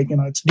 it's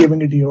it's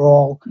giving it your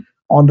all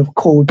on the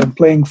court and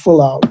playing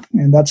full out.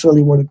 And that's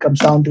really what it comes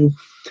down to.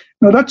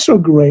 No, that's so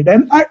great.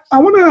 And I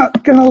want to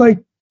kind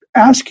of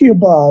ask you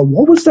about,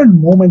 what was that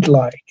moment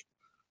like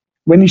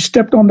when you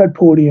stepped on that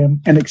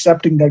podium and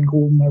accepting that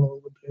gold medal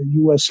with the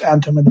U.S.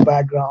 anthem in the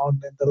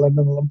background and the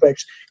London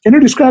Olympics? Can you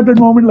describe that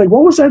moment?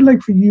 What was that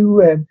like for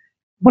you? And it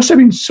must have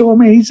been so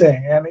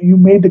amazing. And you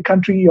made the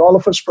country, all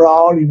of us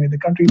proud. You made the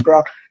country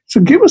proud.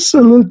 So give us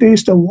a little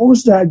taste of what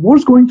was that? What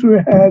was going through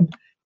your head?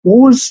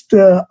 What was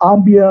the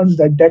ambience,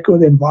 that decor,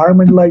 the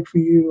environment like for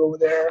you over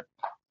there?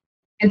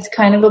 It's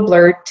kind of a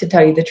blur, to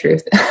tell you the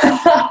truth.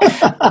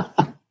 I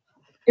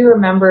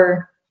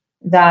remember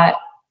that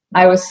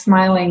I was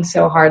smiling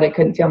so hard I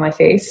couldn't feel my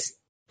face.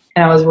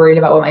 And I was worried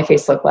about what my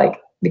face looked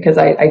like because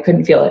I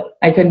couldn't feel it.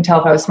 I couldn't tell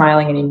if I was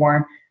smiling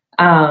anymore.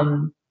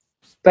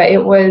 But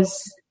it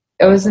was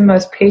the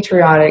most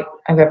patriotic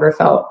I've ever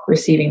felt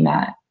receiving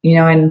that,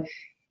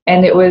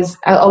 and it was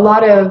a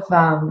lot of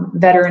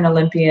veteran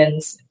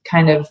Olympians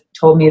kind of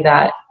told me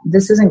that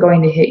this isn't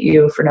going to hit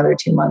you for another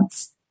 2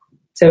 months.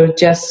 So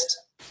just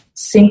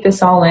sink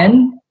this all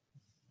in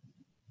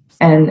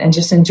and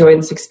just enjoy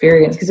this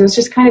experience, because it was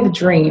just kind of a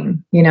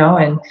dream,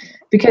 and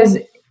because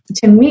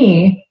to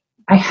me,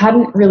 I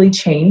hadn't really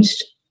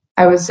changed.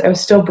 I was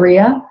still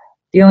Breeja.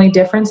 The only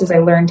difference is I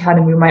learned how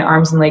to move my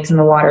arms and legs in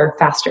the water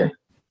faster.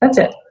 That's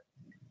it.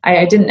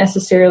 I didn't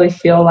necessarily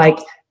feel like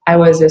I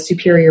was a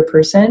superior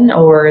person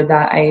or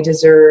that I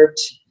deserved,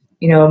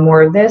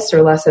 more of this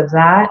or less of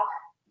that.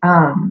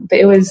 But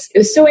it was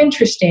so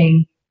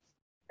interesting.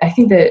 I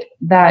think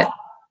that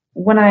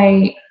when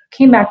I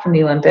came back from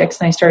the Olympics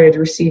and I started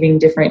receiving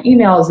different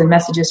emails and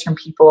messages from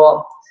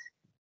people,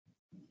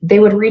 they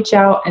would reach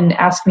out and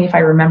ask me if I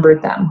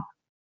remembered them.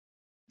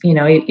 We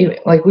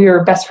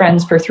were best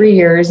friends for 3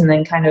 years and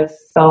then kind of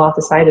fell off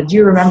the side of, do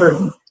you remember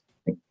me?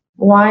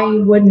 Why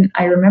wouldn't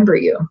I remember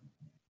you?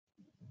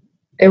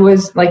 It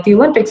was the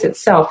Olympics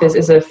itself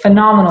is a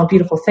phenomenal,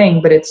 beautiful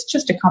thing, but it's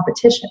just a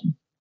competition,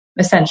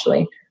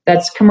 essentially,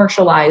 that's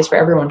commercialized for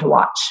everyone to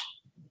watch.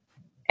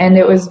 And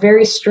it was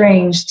very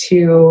strange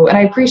and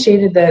I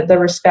appreciated the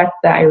respect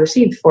that I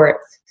received for it,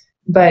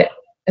 but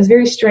it was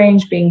very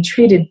strange being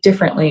treated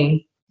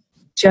differently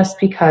just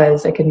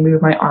because I could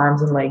move my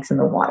arms and legs in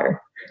the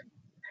water.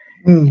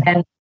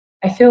 And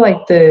I feel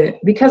like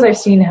because I've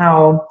seen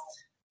how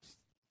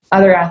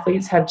other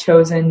athletes have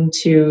chosen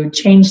to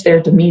change their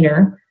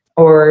demeanor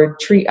or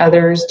treat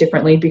others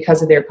differently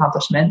because of their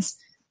accomplishments,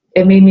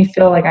 it made me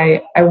feel like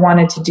I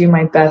wanted to do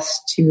my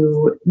best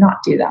to not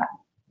do that.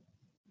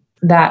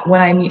 that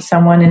when I meet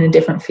someone in a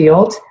different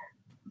field,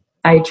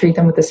 I treat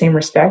them with the same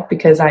respect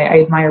because I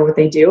admire what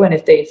they do. And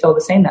if they feel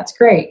the same, that's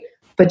great.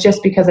 But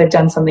just because I've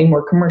done something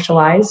more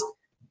commercialized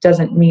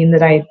doesn't mean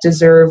that I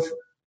deserve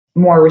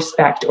more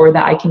respect or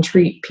that I can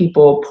treat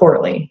people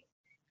poorly.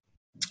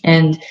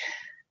 And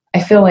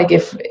I feel like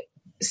if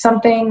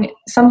something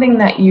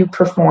that you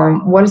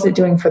perform, what is it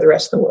doing for the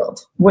rest of the world?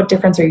 What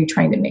difference are you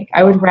trying to make?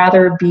 I would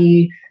rather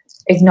be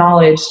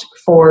acknowledged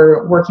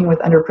for working with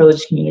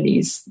underprivileged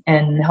communities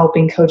and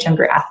helping coach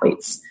younger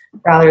athletes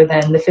rather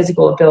than the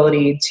physical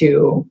ability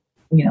to,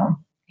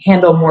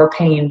 handle more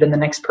pain than the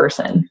next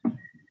person.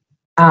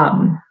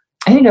 I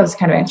think I was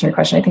kind of answering your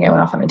question. I think I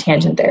went off on a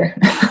tangent there.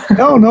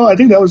 No, I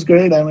think that was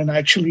great. I mean,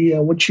 actually,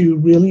 what you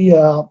really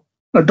are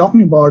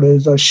talking about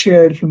is a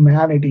shared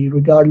humanity,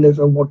 regardless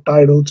of what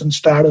titles and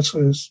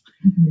statuses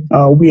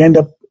we end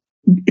up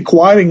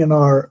acquiring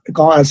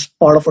as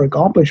part of our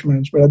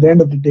accomplishments. But at the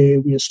end of the day,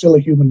 we are still a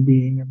human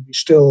being, and we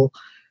still,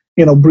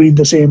 breathe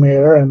the same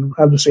air and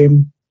have the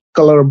same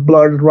color of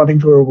blood running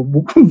through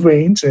our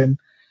veins. And,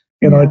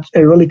 it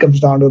really comes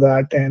down to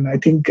that. And I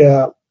think,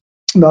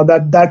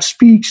 that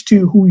speaks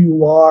to who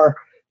you are,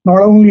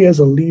 not only as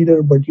a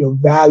leader, but your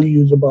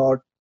values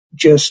about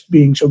just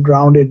being so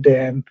grounded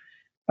and,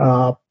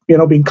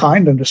 being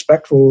kind and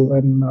respectful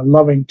and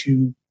loving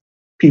to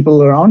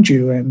people around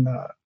you. And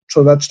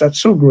so that's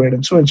so great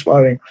and so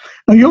inspiring.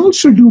 Now, you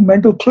also do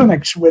mental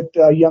clinics with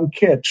young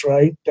kids,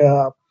 right?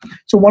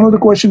 So one of the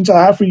questions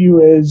I have for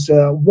you is,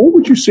 what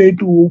would you say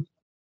to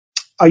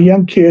a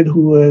young kid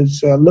who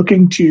is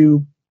looking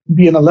to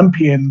be an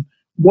Olympian?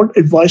 What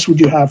advice would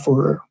you have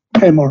for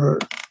him or her?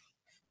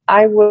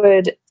 I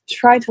would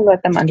try to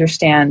let them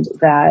understand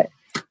that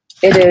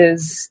it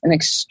is an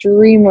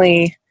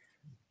extremely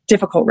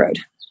difficult road,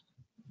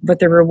 but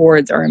the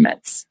rewards are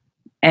immense.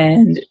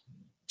 And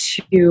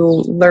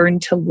to learn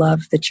to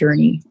love the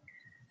journey.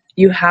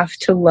 You have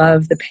to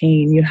love the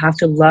pain. You have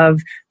to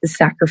love the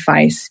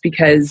sacrifice,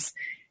 because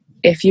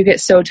if you get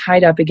so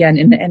tied up again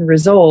in the end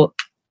result,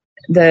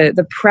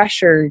 the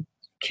pressure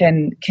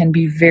can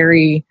be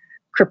very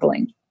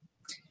crippling.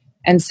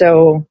 And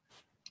so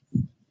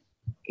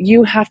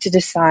you have to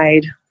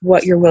decide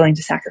what you're willing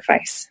to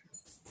sacrifice.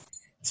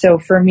 So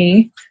for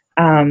me,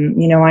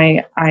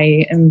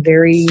 I am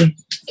very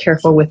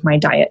careful with my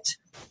diet.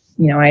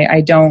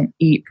 I don't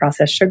eat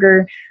processed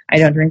sugar. I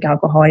don't drink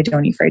alcohol. I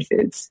don't eat fried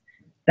foods.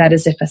 That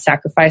is a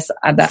sacrifice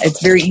that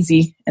it's very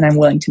easy and I'm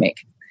willing to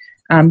make.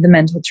 The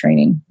mental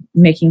training,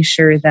 making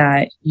sure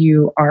that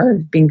you are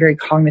being very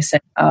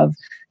cognizant of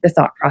the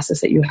thought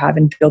process that you have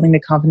and building the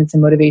confidence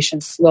and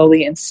motivation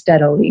slowly and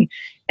steadily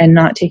and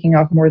not taking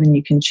off more than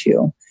you can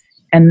chew.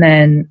 And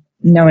then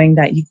knowing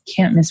that you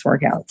can't miss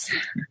workouts.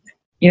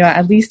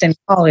 At least in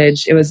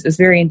college, it was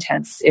very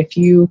intense. If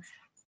you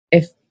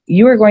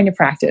are going to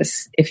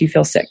practice, if you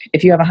feel sick,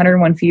 if you have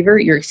 101 fever,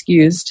 you're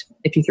excused.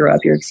 If you throw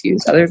up, you're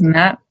excused. Other than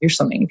that, you're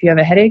swimming. If you have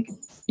a headache,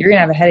 you're going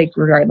to have a headache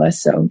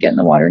regardless. So get in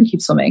the water and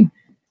keep swimming.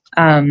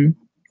 And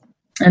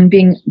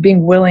being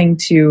willing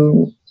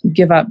to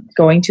give up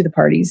going to the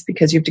parties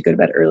because you have to go to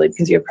bed early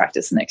because you have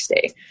practice the next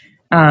day.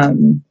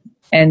 And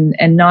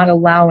not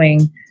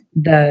allowing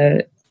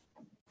the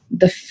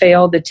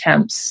failed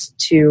attempts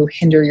to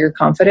hinder your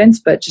confidence,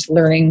 but just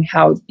learning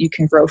how you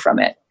can grow from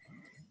it.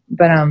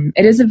 But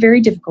it is a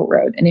very difficult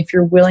road. And if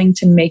you're willing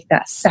to make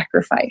that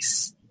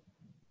sacrifice,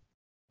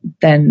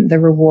 then the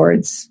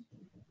rewards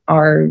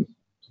are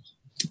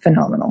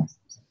phenomenal.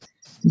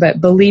 But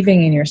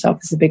believing in yourself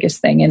is the biggest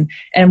thing.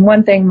 And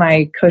one thing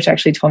my coach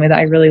actually told me that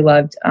I really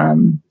loved,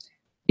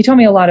 he told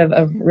me a lot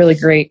of really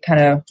great kind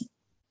of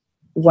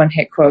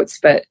one-hit quotes,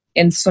 but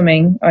in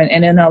swimming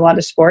and in a lot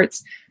of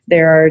sports,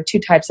 there are two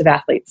types of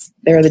athletes.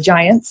 There are the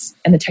giants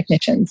and the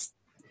technicians.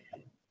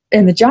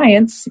 And the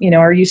giants,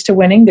 are used to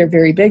winning. They're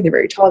very big. They're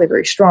very tall. They're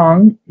very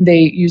strong. They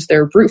use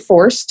their brute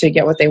force to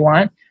get what they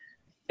want,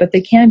 but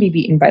they can be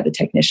beaten by the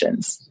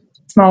technicians.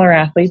 Smaller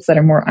athletes that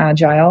are more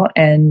agile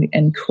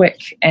and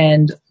quick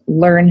and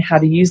learn how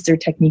to use their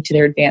technique to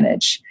their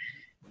advantage.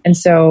 And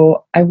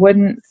so I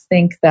wouldn't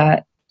think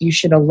that you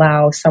should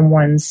allow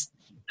someone's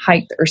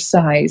height or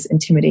size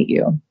intimidate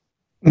you.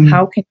 Mm-hmm.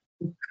 How can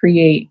you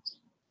create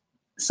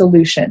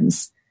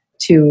solutions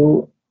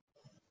to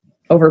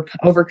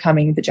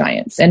overcoming the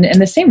giants? And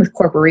the same with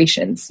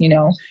corporations.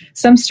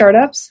 Some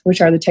startups,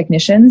 which are the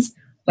technicians,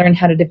 learn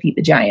how to defeat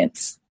the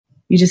giants.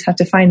 You just have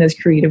to find those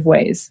creative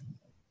ways.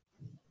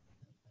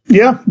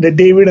 Yeah, the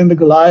David and the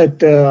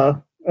Goliath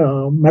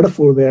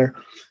metaphor there.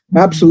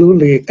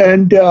 Absolutely.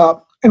 And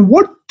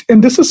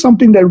this is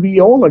something that we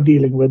all are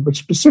dealing with, but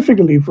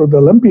specifically for the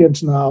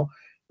Olympians now,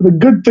 the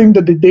good thing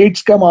that the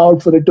dates come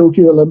out for the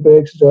Tokyo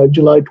Olympics,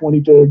 July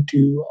 23rd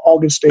to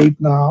August 8th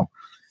now.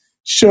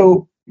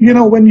 So,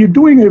 when you're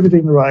doing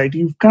everything right,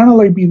 you've kind of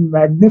like been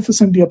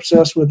magnificently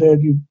obsessed with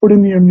it. You put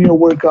in your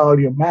workout,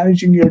 you're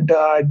managing your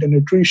diet, the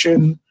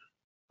nutrition.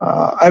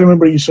 I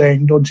remember you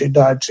saying, don't say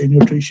diet, say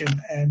nutrition,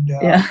 and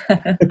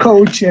the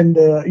coach and,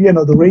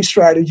 the race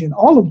strategy and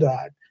all of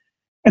that.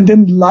 And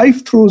then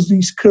life throws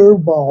these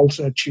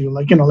curveballs at you,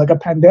 like a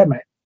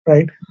pandemic.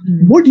 right?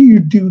 What do you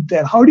do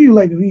then? How do you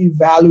like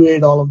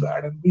reevaluate all of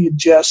that and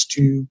readjust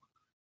to,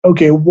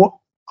 okay,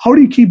 how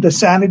do you keep the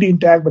sanity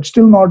intact but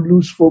still not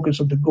lose focus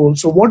of the goal?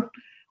 So what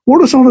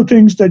are some of the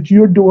things that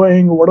you're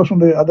doing, or what are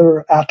some of the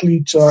other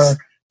athletes are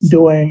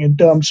doing in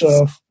terms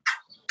of,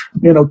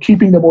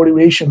 keeping the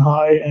motivation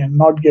high and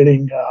not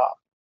getting,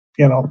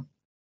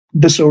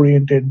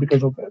 disoriented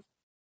because of it?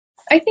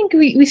 I think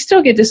we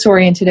still get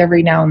disoriented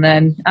every now and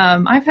then.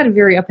 I've had a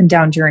very up and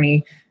down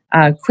journey.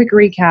 Quick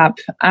recap.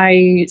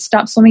 I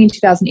stopped swimming in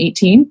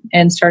 2018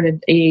 and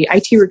started a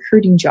IT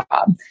recruiting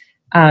job.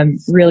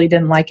 Really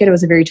didn't like it. It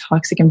was a very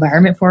toxic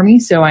environment for me.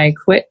 So I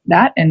quit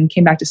that and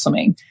came back to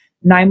swimming.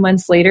 9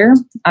 months later,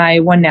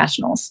 I won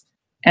nationals.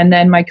 And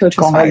then my coach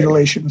was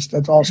Congratulations. fired.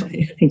 That's awesome.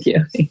 Thank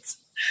you. Thanks.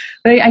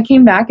 But I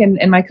came back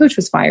and my coach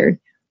was fired.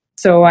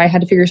 So I had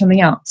to figure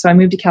something out. So I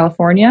moved to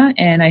California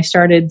and I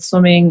started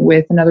swimming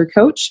with another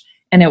coach,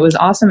 and it was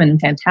awesome and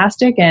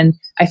fantastic. And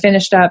I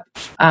finished up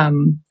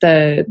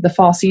the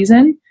fall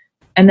season,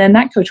 and then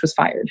that coach was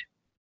fired,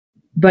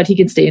 but he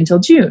could stay until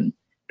June.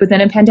 But then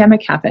a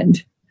pandemic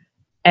happened,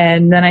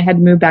 and then I had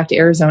to move back to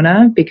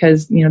Arizona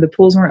because the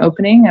pools weren't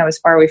opening. I was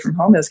far away from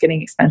home. It was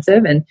getting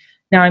expensive, and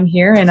now I'm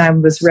here and I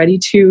was ready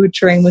to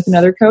train with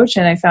another coach.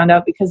 And I found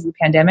out because of the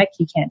pandemic,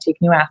 he can't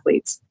take new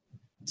athletes.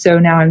 So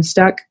now I'm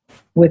stuck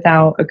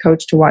without a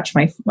coach to watch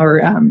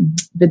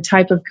the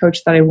type of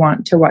coach that I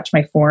want to watch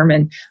my form.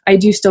 And I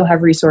do still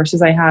have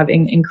resources. I have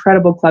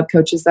incredible club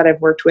coaches that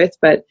I've worked with,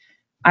 but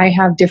I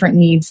have different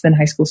needs than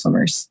high school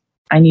swimmers.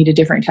 I need a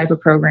different type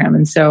of program.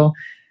 And so,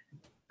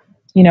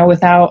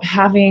 without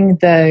having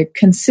the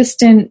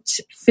consistent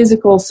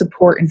physical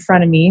support in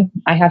front of me,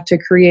 I have to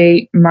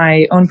create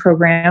my own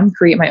program,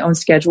 create my own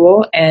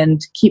schedule, and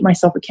keep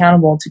myself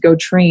accountable to go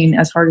train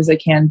as hard as I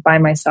can by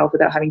myself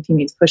without having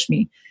teammates push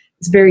me.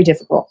 It's very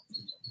difficult.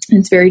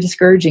 It's very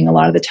discouraging a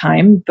lot of the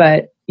time,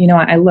 but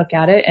I look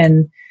at it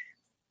and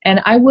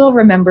I will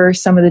remember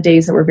some of the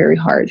days that were very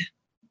hard,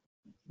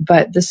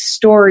 but the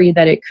story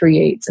that it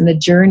creates and the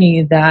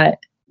journey that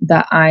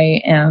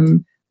I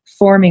am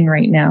forming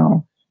right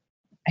now,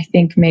 I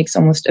think makes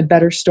almost a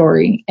better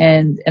story.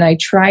 And I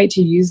try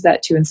to use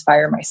that to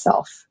inspire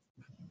myself,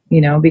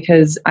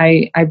 because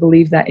I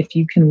believe that if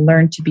you can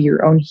learn to be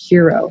your own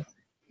hero,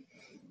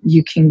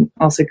 you can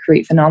also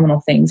create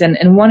phenomenal things.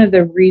 And one of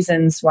the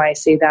reasons why I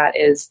say that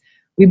is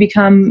we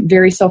become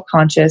very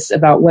self-conscious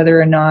about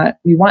whether or not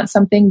we want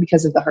something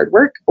because of the hard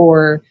work,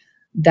 or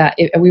that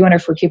we wonder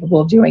if we're capable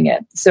of doing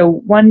it. So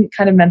one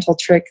kind of mental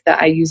trick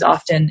that I use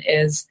often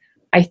is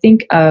I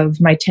think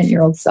of my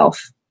 10-year-old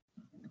self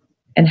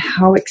and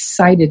how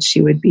excited she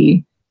would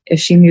be if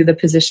she knew the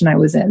position I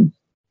was in.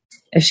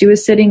 If she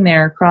was sitting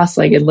there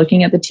cross-legged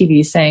looking at the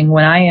TV saying,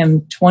 when I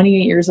am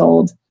 28 years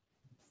old,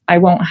 I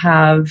won't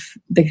have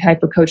the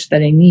type of coach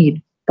that I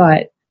need,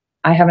 but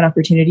I have an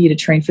opportunity to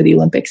train for the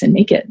Olympics and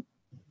make it.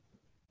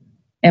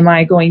 Am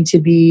I going to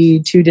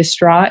be too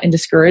distraught and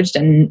discouraged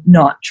and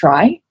not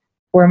try?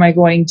 Or am I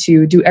going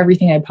to do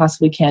everything I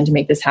possibly can to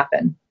make this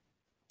happen?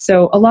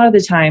 So a lot of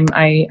the time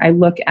I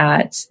look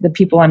at the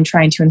people I'm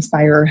trying to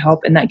inspire or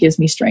help, and that gives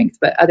me strength.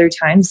 But other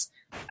times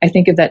I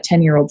think of that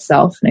 10-year-old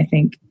self and I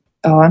think,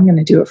 oh, I'm going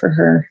to do it for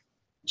her.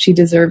 She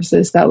deserves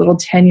this. That little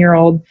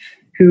 10-year-old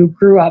who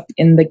grew up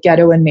in the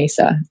ghetto in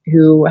Mesa,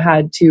 who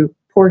had to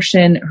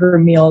portion her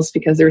meals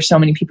because there were so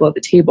many people at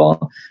the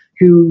table,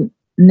 who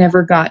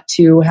never got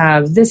to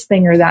have this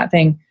thing or that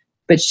thing,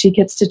 but she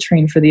gets to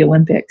train for the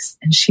Olympics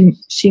and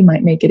she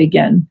might make it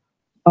again.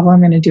 Oh, I'm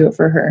going to do it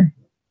for her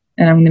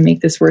and I'm going to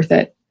make this worth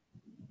it.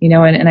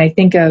 And I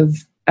think of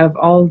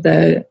all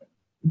the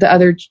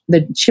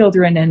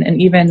children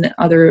and even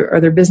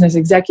other business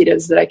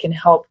executives that I can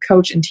help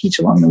coach and teach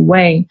along the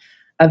way,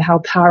 of how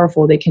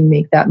powerful they can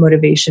make that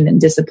motivation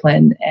and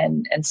discipline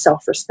and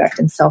self-respect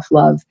and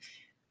self-love.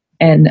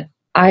 And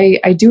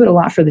I do it a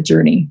lot for the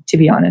journey, to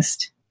be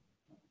honest,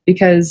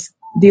 because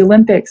the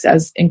Olympics,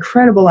 as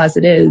incredible as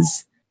it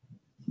is,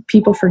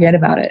 people forget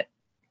about it.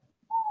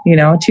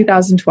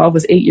 2012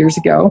 was 8 years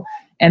ago,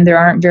 and there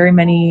aren't very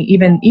many,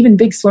 even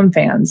big swim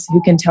fans,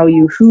 who can tell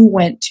you who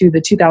went to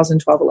the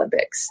 2012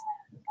 Olympics.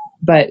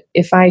 But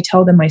if I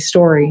tell them my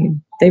story,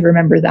 they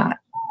remember that.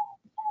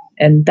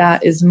 And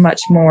that is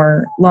much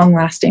more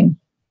long-lasting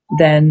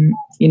than,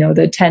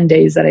 the 10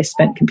 days that I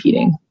spent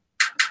competing.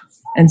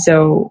 And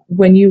so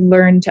when you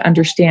learn to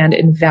understand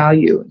and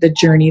value the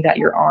journey that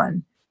you're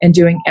on and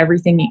doing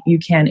everything you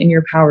can in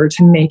your power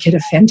to make it a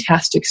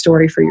fantastic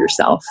story for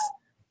yourself,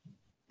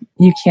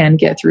 you can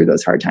get through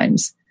those hard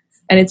times.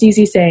 And it's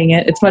easy saying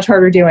it. It's much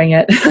harder doing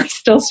it. I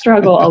still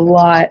struggle a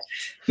lot.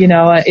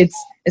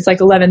 It's like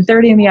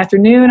 11:30 in the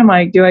afternoon. I'm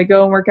like, do I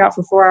go and work out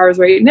for 4 hours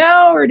right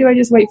now, or do I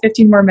just wait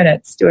 15 more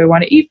minutes? Do I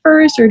want to eat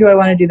first, or do I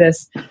want to do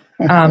this?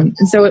 And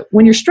so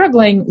when you're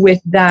struggling with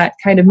that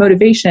kind of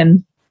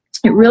motivation,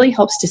 it really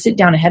helps to sit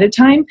down ahead of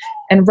time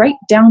and write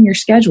down your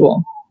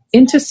schedule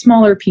into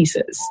smaller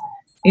pieces.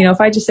 If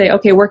I just say,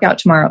 okay, work out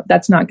tomorrow,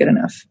 that's not good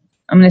enough.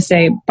 I'm going to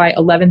say by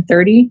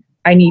 11:30,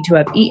 I need to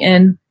have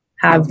eaten,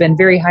 have been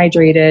very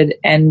hydrated,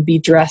 and be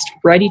dressed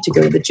ready to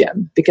go to the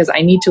gym because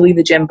I need to leave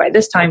the gym by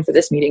this time for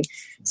this meeting.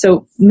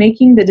 So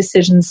making the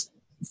decisions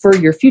for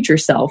your future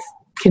self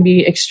can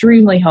be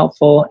extremely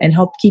helpful and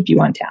help keep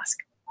you on task.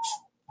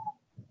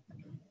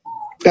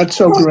 That's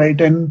so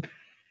great. And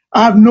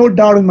I have no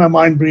doubt in my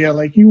mind, Breeja,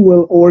 like you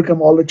will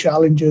overcome all the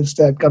challenges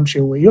that comes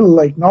your way. You'll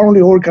like not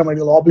only overcome it,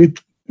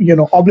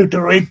 you'll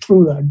obliterate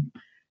through that.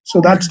 So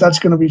that's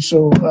going to be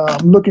so.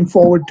 I'm looking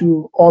forward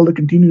to all the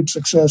continued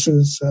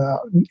successes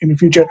in the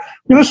future.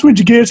 We're going to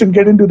switch gears and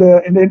get into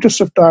in the interest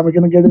of time, we're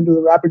going to get into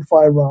the rapid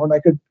fire round. I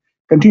could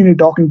continue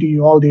talking to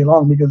you all day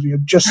long because you're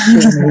just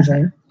so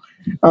amazing.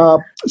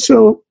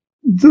 So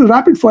the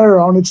rapid fire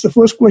round, it's the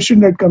first question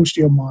that comes to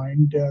your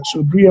mind.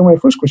 So Breeja, my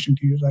first question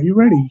to you is, are you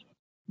ready?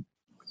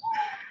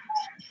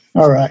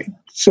 All right.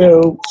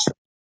 So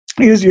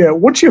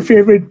what's your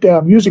favorite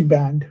music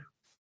band?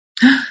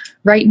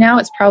 Right now,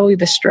 it's probably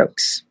The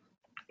Strokes.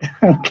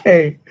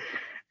 Okay.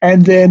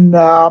 And then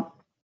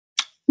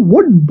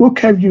what book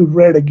have you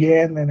read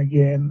again and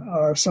again,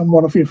 or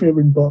one of your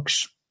favorite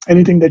books?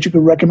 Anything that you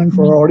could recommend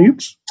for our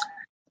audience?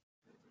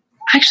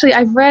 Actually,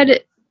 I've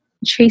read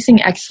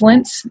Chasing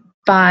Excellence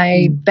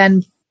by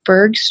Ben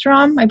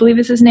Bergstrom, I believe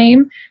is his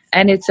name.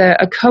 And it's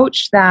a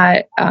coach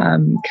that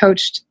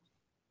coached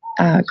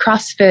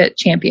CrossFit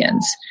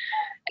champions.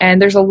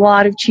 And there's a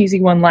lot of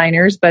cheesy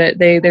one-liners, but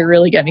they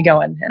really get me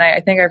going. And I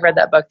think I've read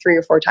that book 3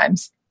 or 4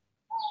 times.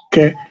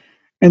 Okay.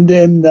 And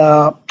then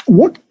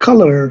what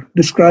color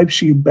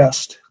describes you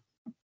best?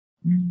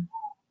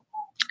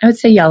 I would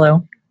say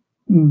yellow.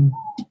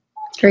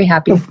 Very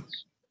happy.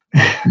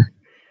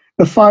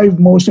 The 5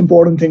 most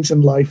important things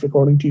in life,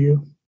 according to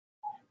you?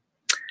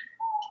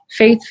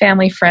 Faith,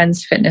 family,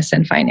 friends, fitness,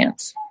 and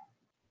finance.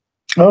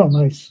 Oh,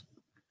 nice.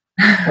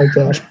 Like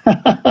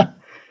that.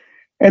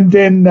 And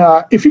then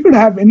if you could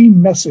have any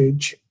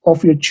message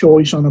of your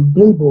choice on a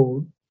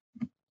billboard,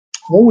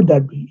 what would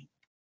that be?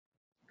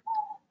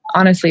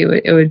 Honestly,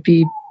 it would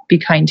be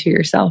kind to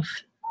yourself.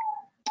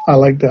 I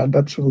like that.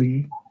 That's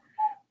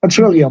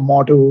really a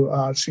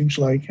motto, seems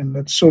like, and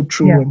that's so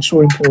true and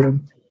so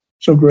important.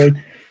 So great.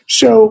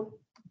 So,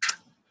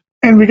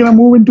 and we're going to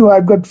move into,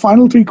 I've got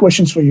final 3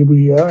 questions for you,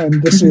 Breeja,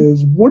 and this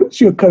is, what is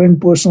your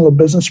current personal or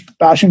business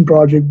passion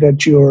project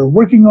that you're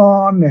working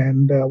on,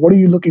 and what are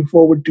you looking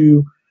forward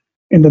to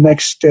in the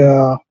next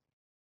 12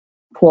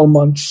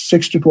 months,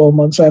 6 to 12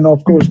 months? I know,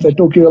 of course, the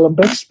Tokyo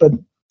Olympics, but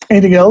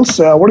anything else?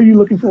 What are you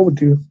looking forward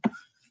to?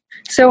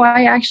 So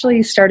I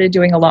actually started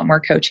doing a lot more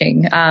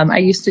coaching. I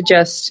used to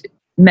just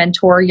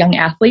mentor young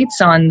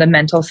athletes on the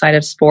mental side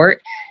of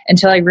sport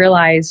until I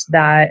realized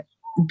that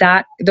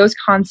those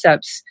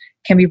concepts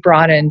can be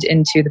broadened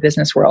into the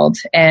business world.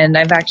 And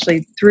I've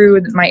actually,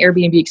 through my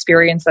Airbnb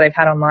experience that I've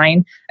had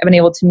online, I've been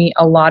able to meet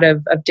a lot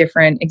of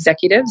different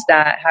executives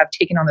that have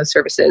taken on those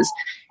services.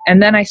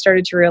 And then I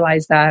started to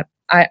realize that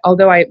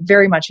although I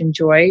very much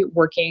enjoy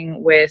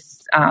working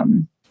with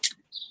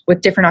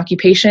different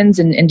occupations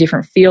and in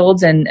different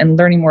fields and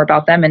learning more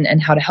about them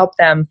and how to help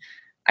them,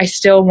 I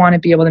still want to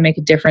be able to make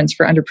a difference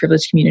for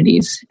underprivileged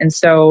communities. And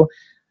so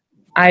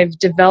I've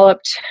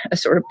developed a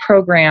sort of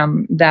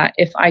program that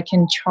if I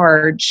can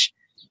charge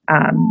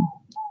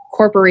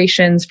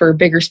corporations for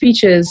bigger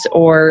speeches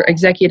or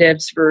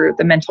executives for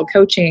the mental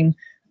coaching,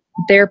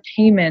 their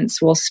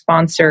payments will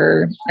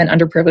sponsor an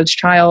underprivileged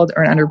child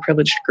or an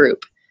underprivileged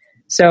group.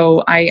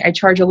 So I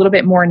charge a little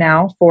bit more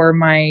now for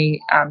my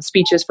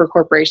speeches for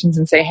corporations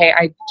and say, hey,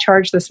 I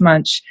charge this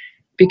much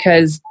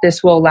because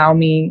this will allow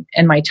me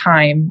and my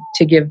time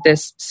to give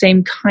this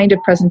same kind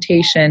of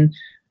presentation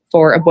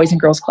for a Boys and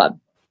Girls Club,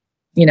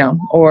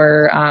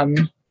 or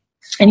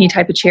any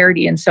type of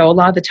charity. And so a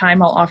lot of the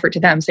time I'll offer it to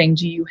them saying,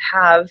 do you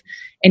have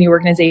any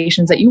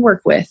organizations that you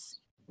work with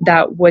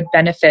that would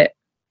benefit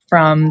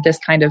from this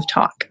kind of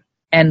talk?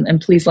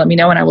 And please let me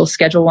know, and I will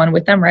schedule one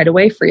with them right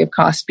away free of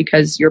cost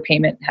because your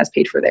payment has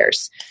paid for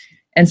theirs.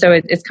 And so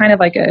it's kind of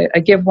like a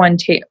give one,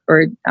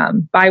 or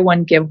buy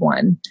one, give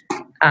one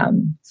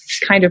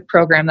kind of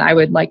program that I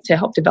would like to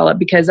help develop,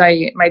 because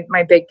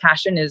my big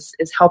passion is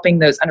helping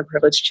those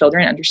underprivileged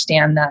children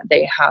understand that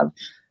they have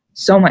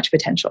so much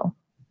potential,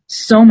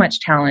 so much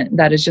talent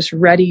that is just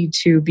ready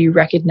to be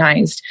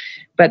recognized,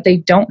 but they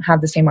don't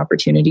have the same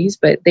opportunities,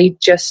 but they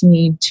just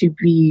need to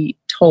be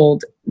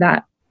told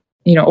that,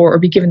 or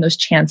be given those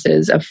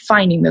chances of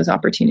finding those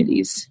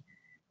opportunities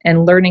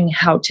and learning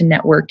how to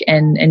network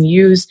and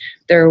use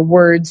their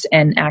words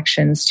and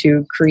actions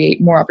to create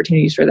more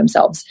opportunities for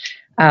themselves.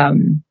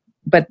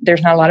 But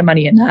there's not a lot of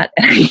money in that,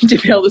 and I need to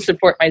be able to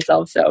support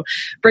myself. So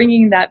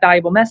bringing that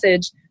valuable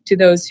message to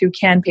those who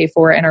can pay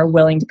for it and are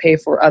willing to pay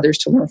for others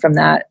to learn from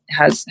that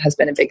has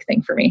been a big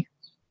thing for me.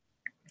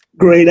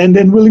 Great. And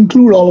then we'll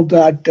include all of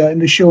that in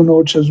the show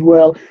notes as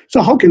well.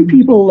 So how can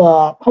people,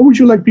 how would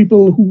you like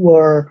people who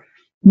are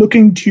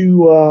looking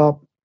to,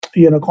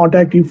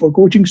 contact you for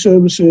coaching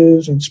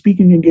services and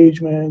speaking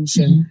engagements,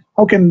 and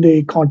how can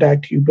they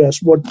contact you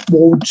best?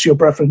 What's your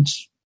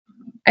preference?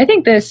 I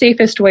think the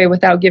safest way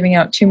without giving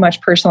out too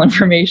much personal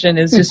information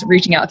is just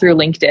reaching out through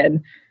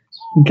LinkedIn.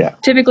 Okay.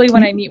 Typically,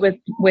 when I meet with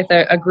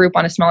a group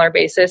on a smaller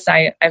basis,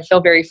 I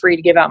feel very free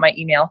to give out my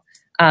email.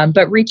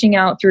 But reaching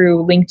out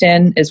through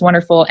LinkedIn is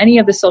wonderful. Any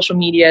of the social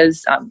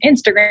medias,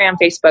 Instagram,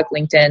 Facebook,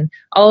 LinkedIn,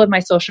 all of my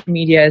social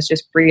media is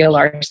just Breeja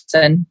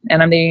Larson.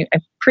 And I'm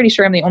pretty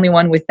sure I'm the only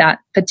one with that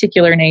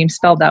particular name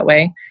spelled that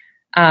way.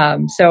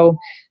 So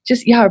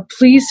just,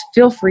 please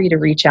feel free to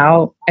reach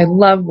out. I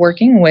love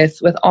working with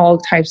all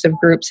types of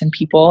groups and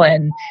people,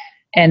 and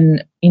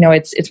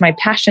it's my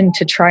passion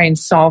to try and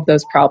solve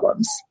those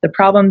problems, the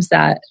problems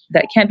that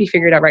can't be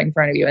figured out right in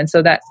front of you. And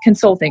so that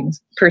consulting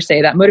per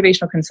se, that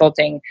motivational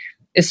consulting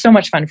is so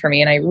much fun for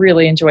me. And I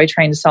really enjoy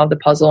trying to solve the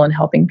puzzle and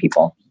helping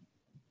people.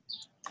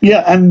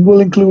 Yeah. And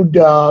we'll include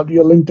your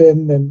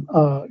LinkedIn and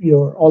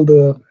all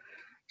the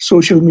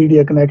social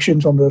media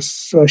connections on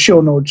this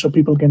show notes so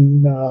people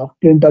can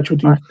get in touch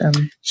with you.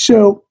 Awesome.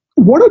 So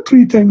what are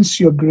 3 things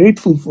you're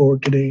grateful for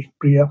today,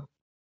 Breeja?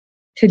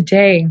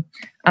 Today,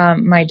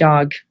 my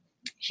dog.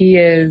 He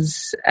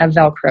is a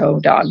Velcro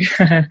dog.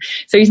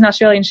 So he's an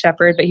Australian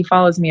Shepherd, but he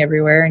follows me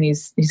everywhere, and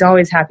he's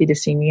always happy to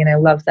see me, and I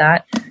love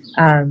that.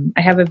 I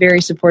have a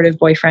very supportive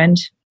boyfriend,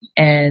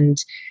 and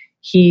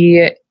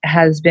he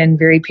has been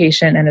very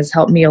patient and has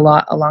helped me a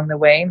lot along the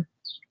way.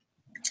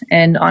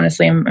 And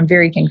honestly, I'm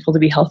very thankful to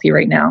be healthy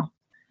right now.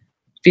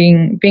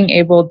 Being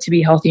able to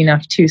be healthy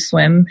enough to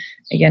swim,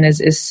 again,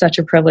 is such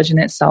a privilege in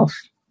itself,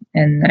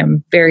 and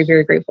I'm very,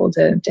 very grateful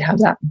to have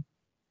that.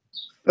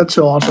 That's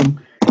so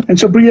awesome. And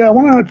so, Breeja, I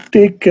want to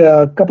take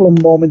a couple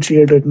of moments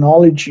here to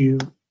acknowledge you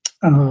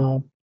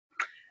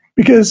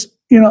because,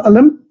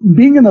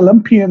 being an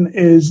Olympian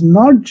is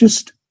not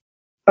just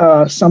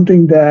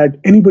something that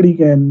anybody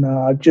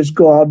can just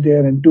go out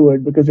there and do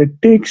it, because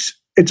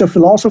it's a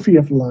philosophy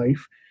of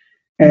life.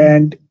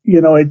 And,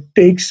 it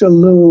takes a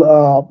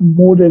little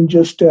more than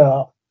just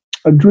a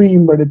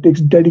dream, but it takes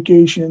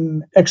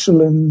dedication,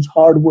 excellence,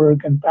 hard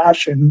work, and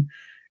passion,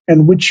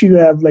 and which you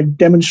have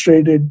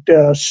demonstrated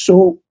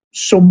so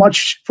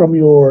much from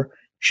your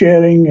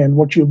sharing and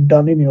what you've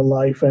done in your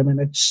life. I mean,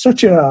 it's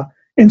such a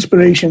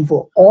inspiration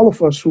for all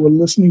of us who are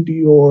listening to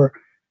your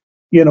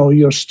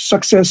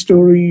success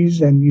stories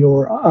and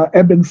your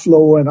ebb and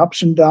flow and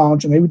ups and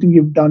downs and everything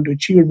you've done to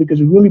achieve it, because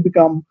you really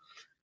become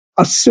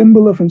a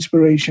symbol of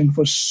inspiration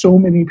for so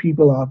many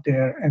people out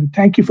there. And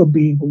thank you for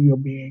being who you're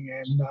being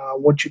and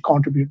what you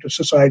contribute to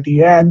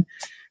society and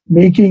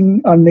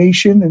making our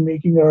nation and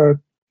making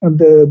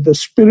the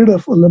spirit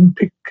of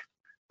Olympic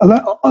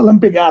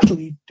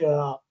athlete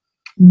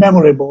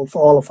memorable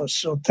for all of us.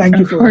 So thank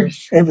you for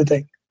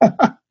everything.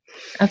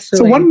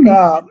 Absolutely.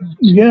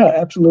 So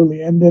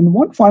absolutely. And then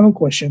one final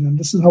question, and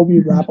this is how we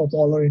wrap up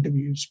all our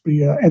interviews,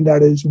 Breeja, and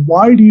that is,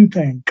 why do you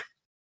think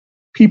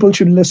people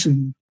should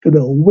listen to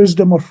the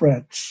Wisdom of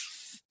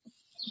Friends?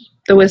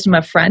 The Wisdom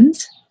of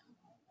Friends?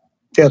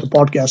 Yeah, the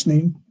podcast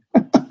name.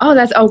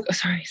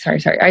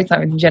 Sorry. I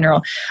thought in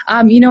general.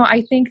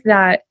 I think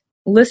that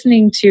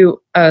listening to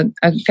a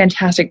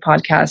fantastic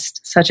podcast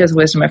such as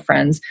Wisdom of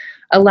Friends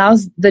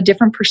allows the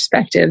different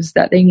perspectives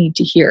that they need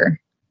to hear.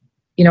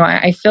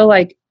 I feel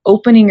like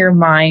opening your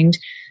mind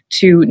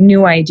to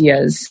new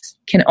ideas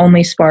can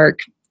only spark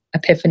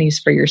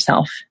epiphanies for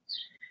yourself.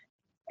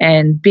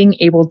 And being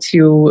able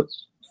to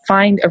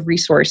find a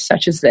resource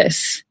such as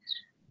this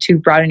to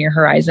broaden your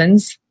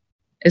horizons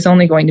is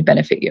only going to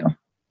benefit you.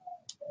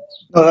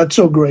 Oh, that's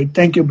so great.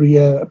 Thank you,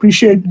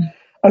 Breeja.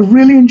 I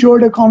really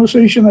enjoyed our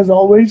conversation as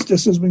always.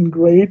 This has been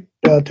great.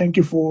 Thank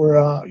you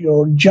for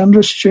your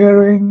generous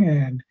sharing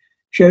and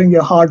sharing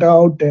your heart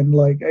out. And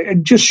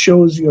it just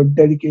shows your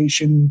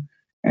dedication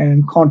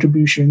and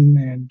contribution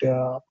and,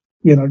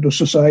 to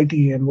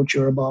society and what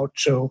you're about.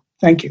 So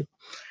thank you.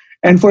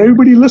 And for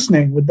everybody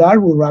listening, with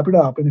that, we'll wrap it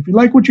up. And if you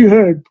like what you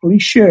heard,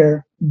 please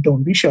share.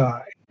 Don't be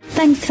shy.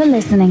 Thanks for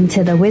listening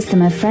to the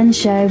Wisdom of Friends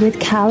show with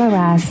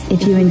Larson.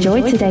 If you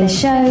enjoyed today's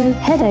show,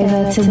 head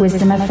over to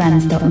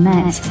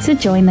wisdomoffriends.net to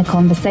join the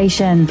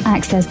conversation,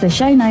 access the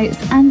show notes,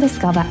 and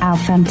discover our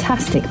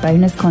fantastic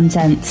bonus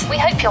content. We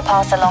hope you'll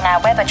pass along our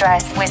web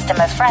address,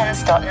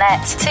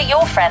 wisdomoffriends.net, to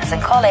your friends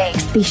and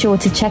colleagues. Be sure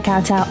to check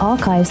out our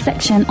archive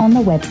section on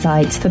the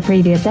website for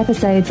previous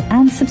episodes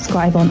and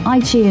subscribe on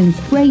iTunes,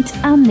 rate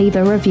and leave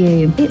a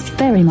review. It's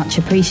very much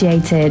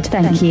appreciated.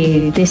 Thank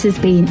you. This has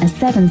been a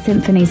Seven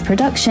Symphonies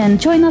production.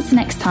 Join us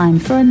next time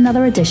for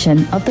another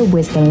edition of the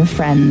Wisdom of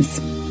Friends.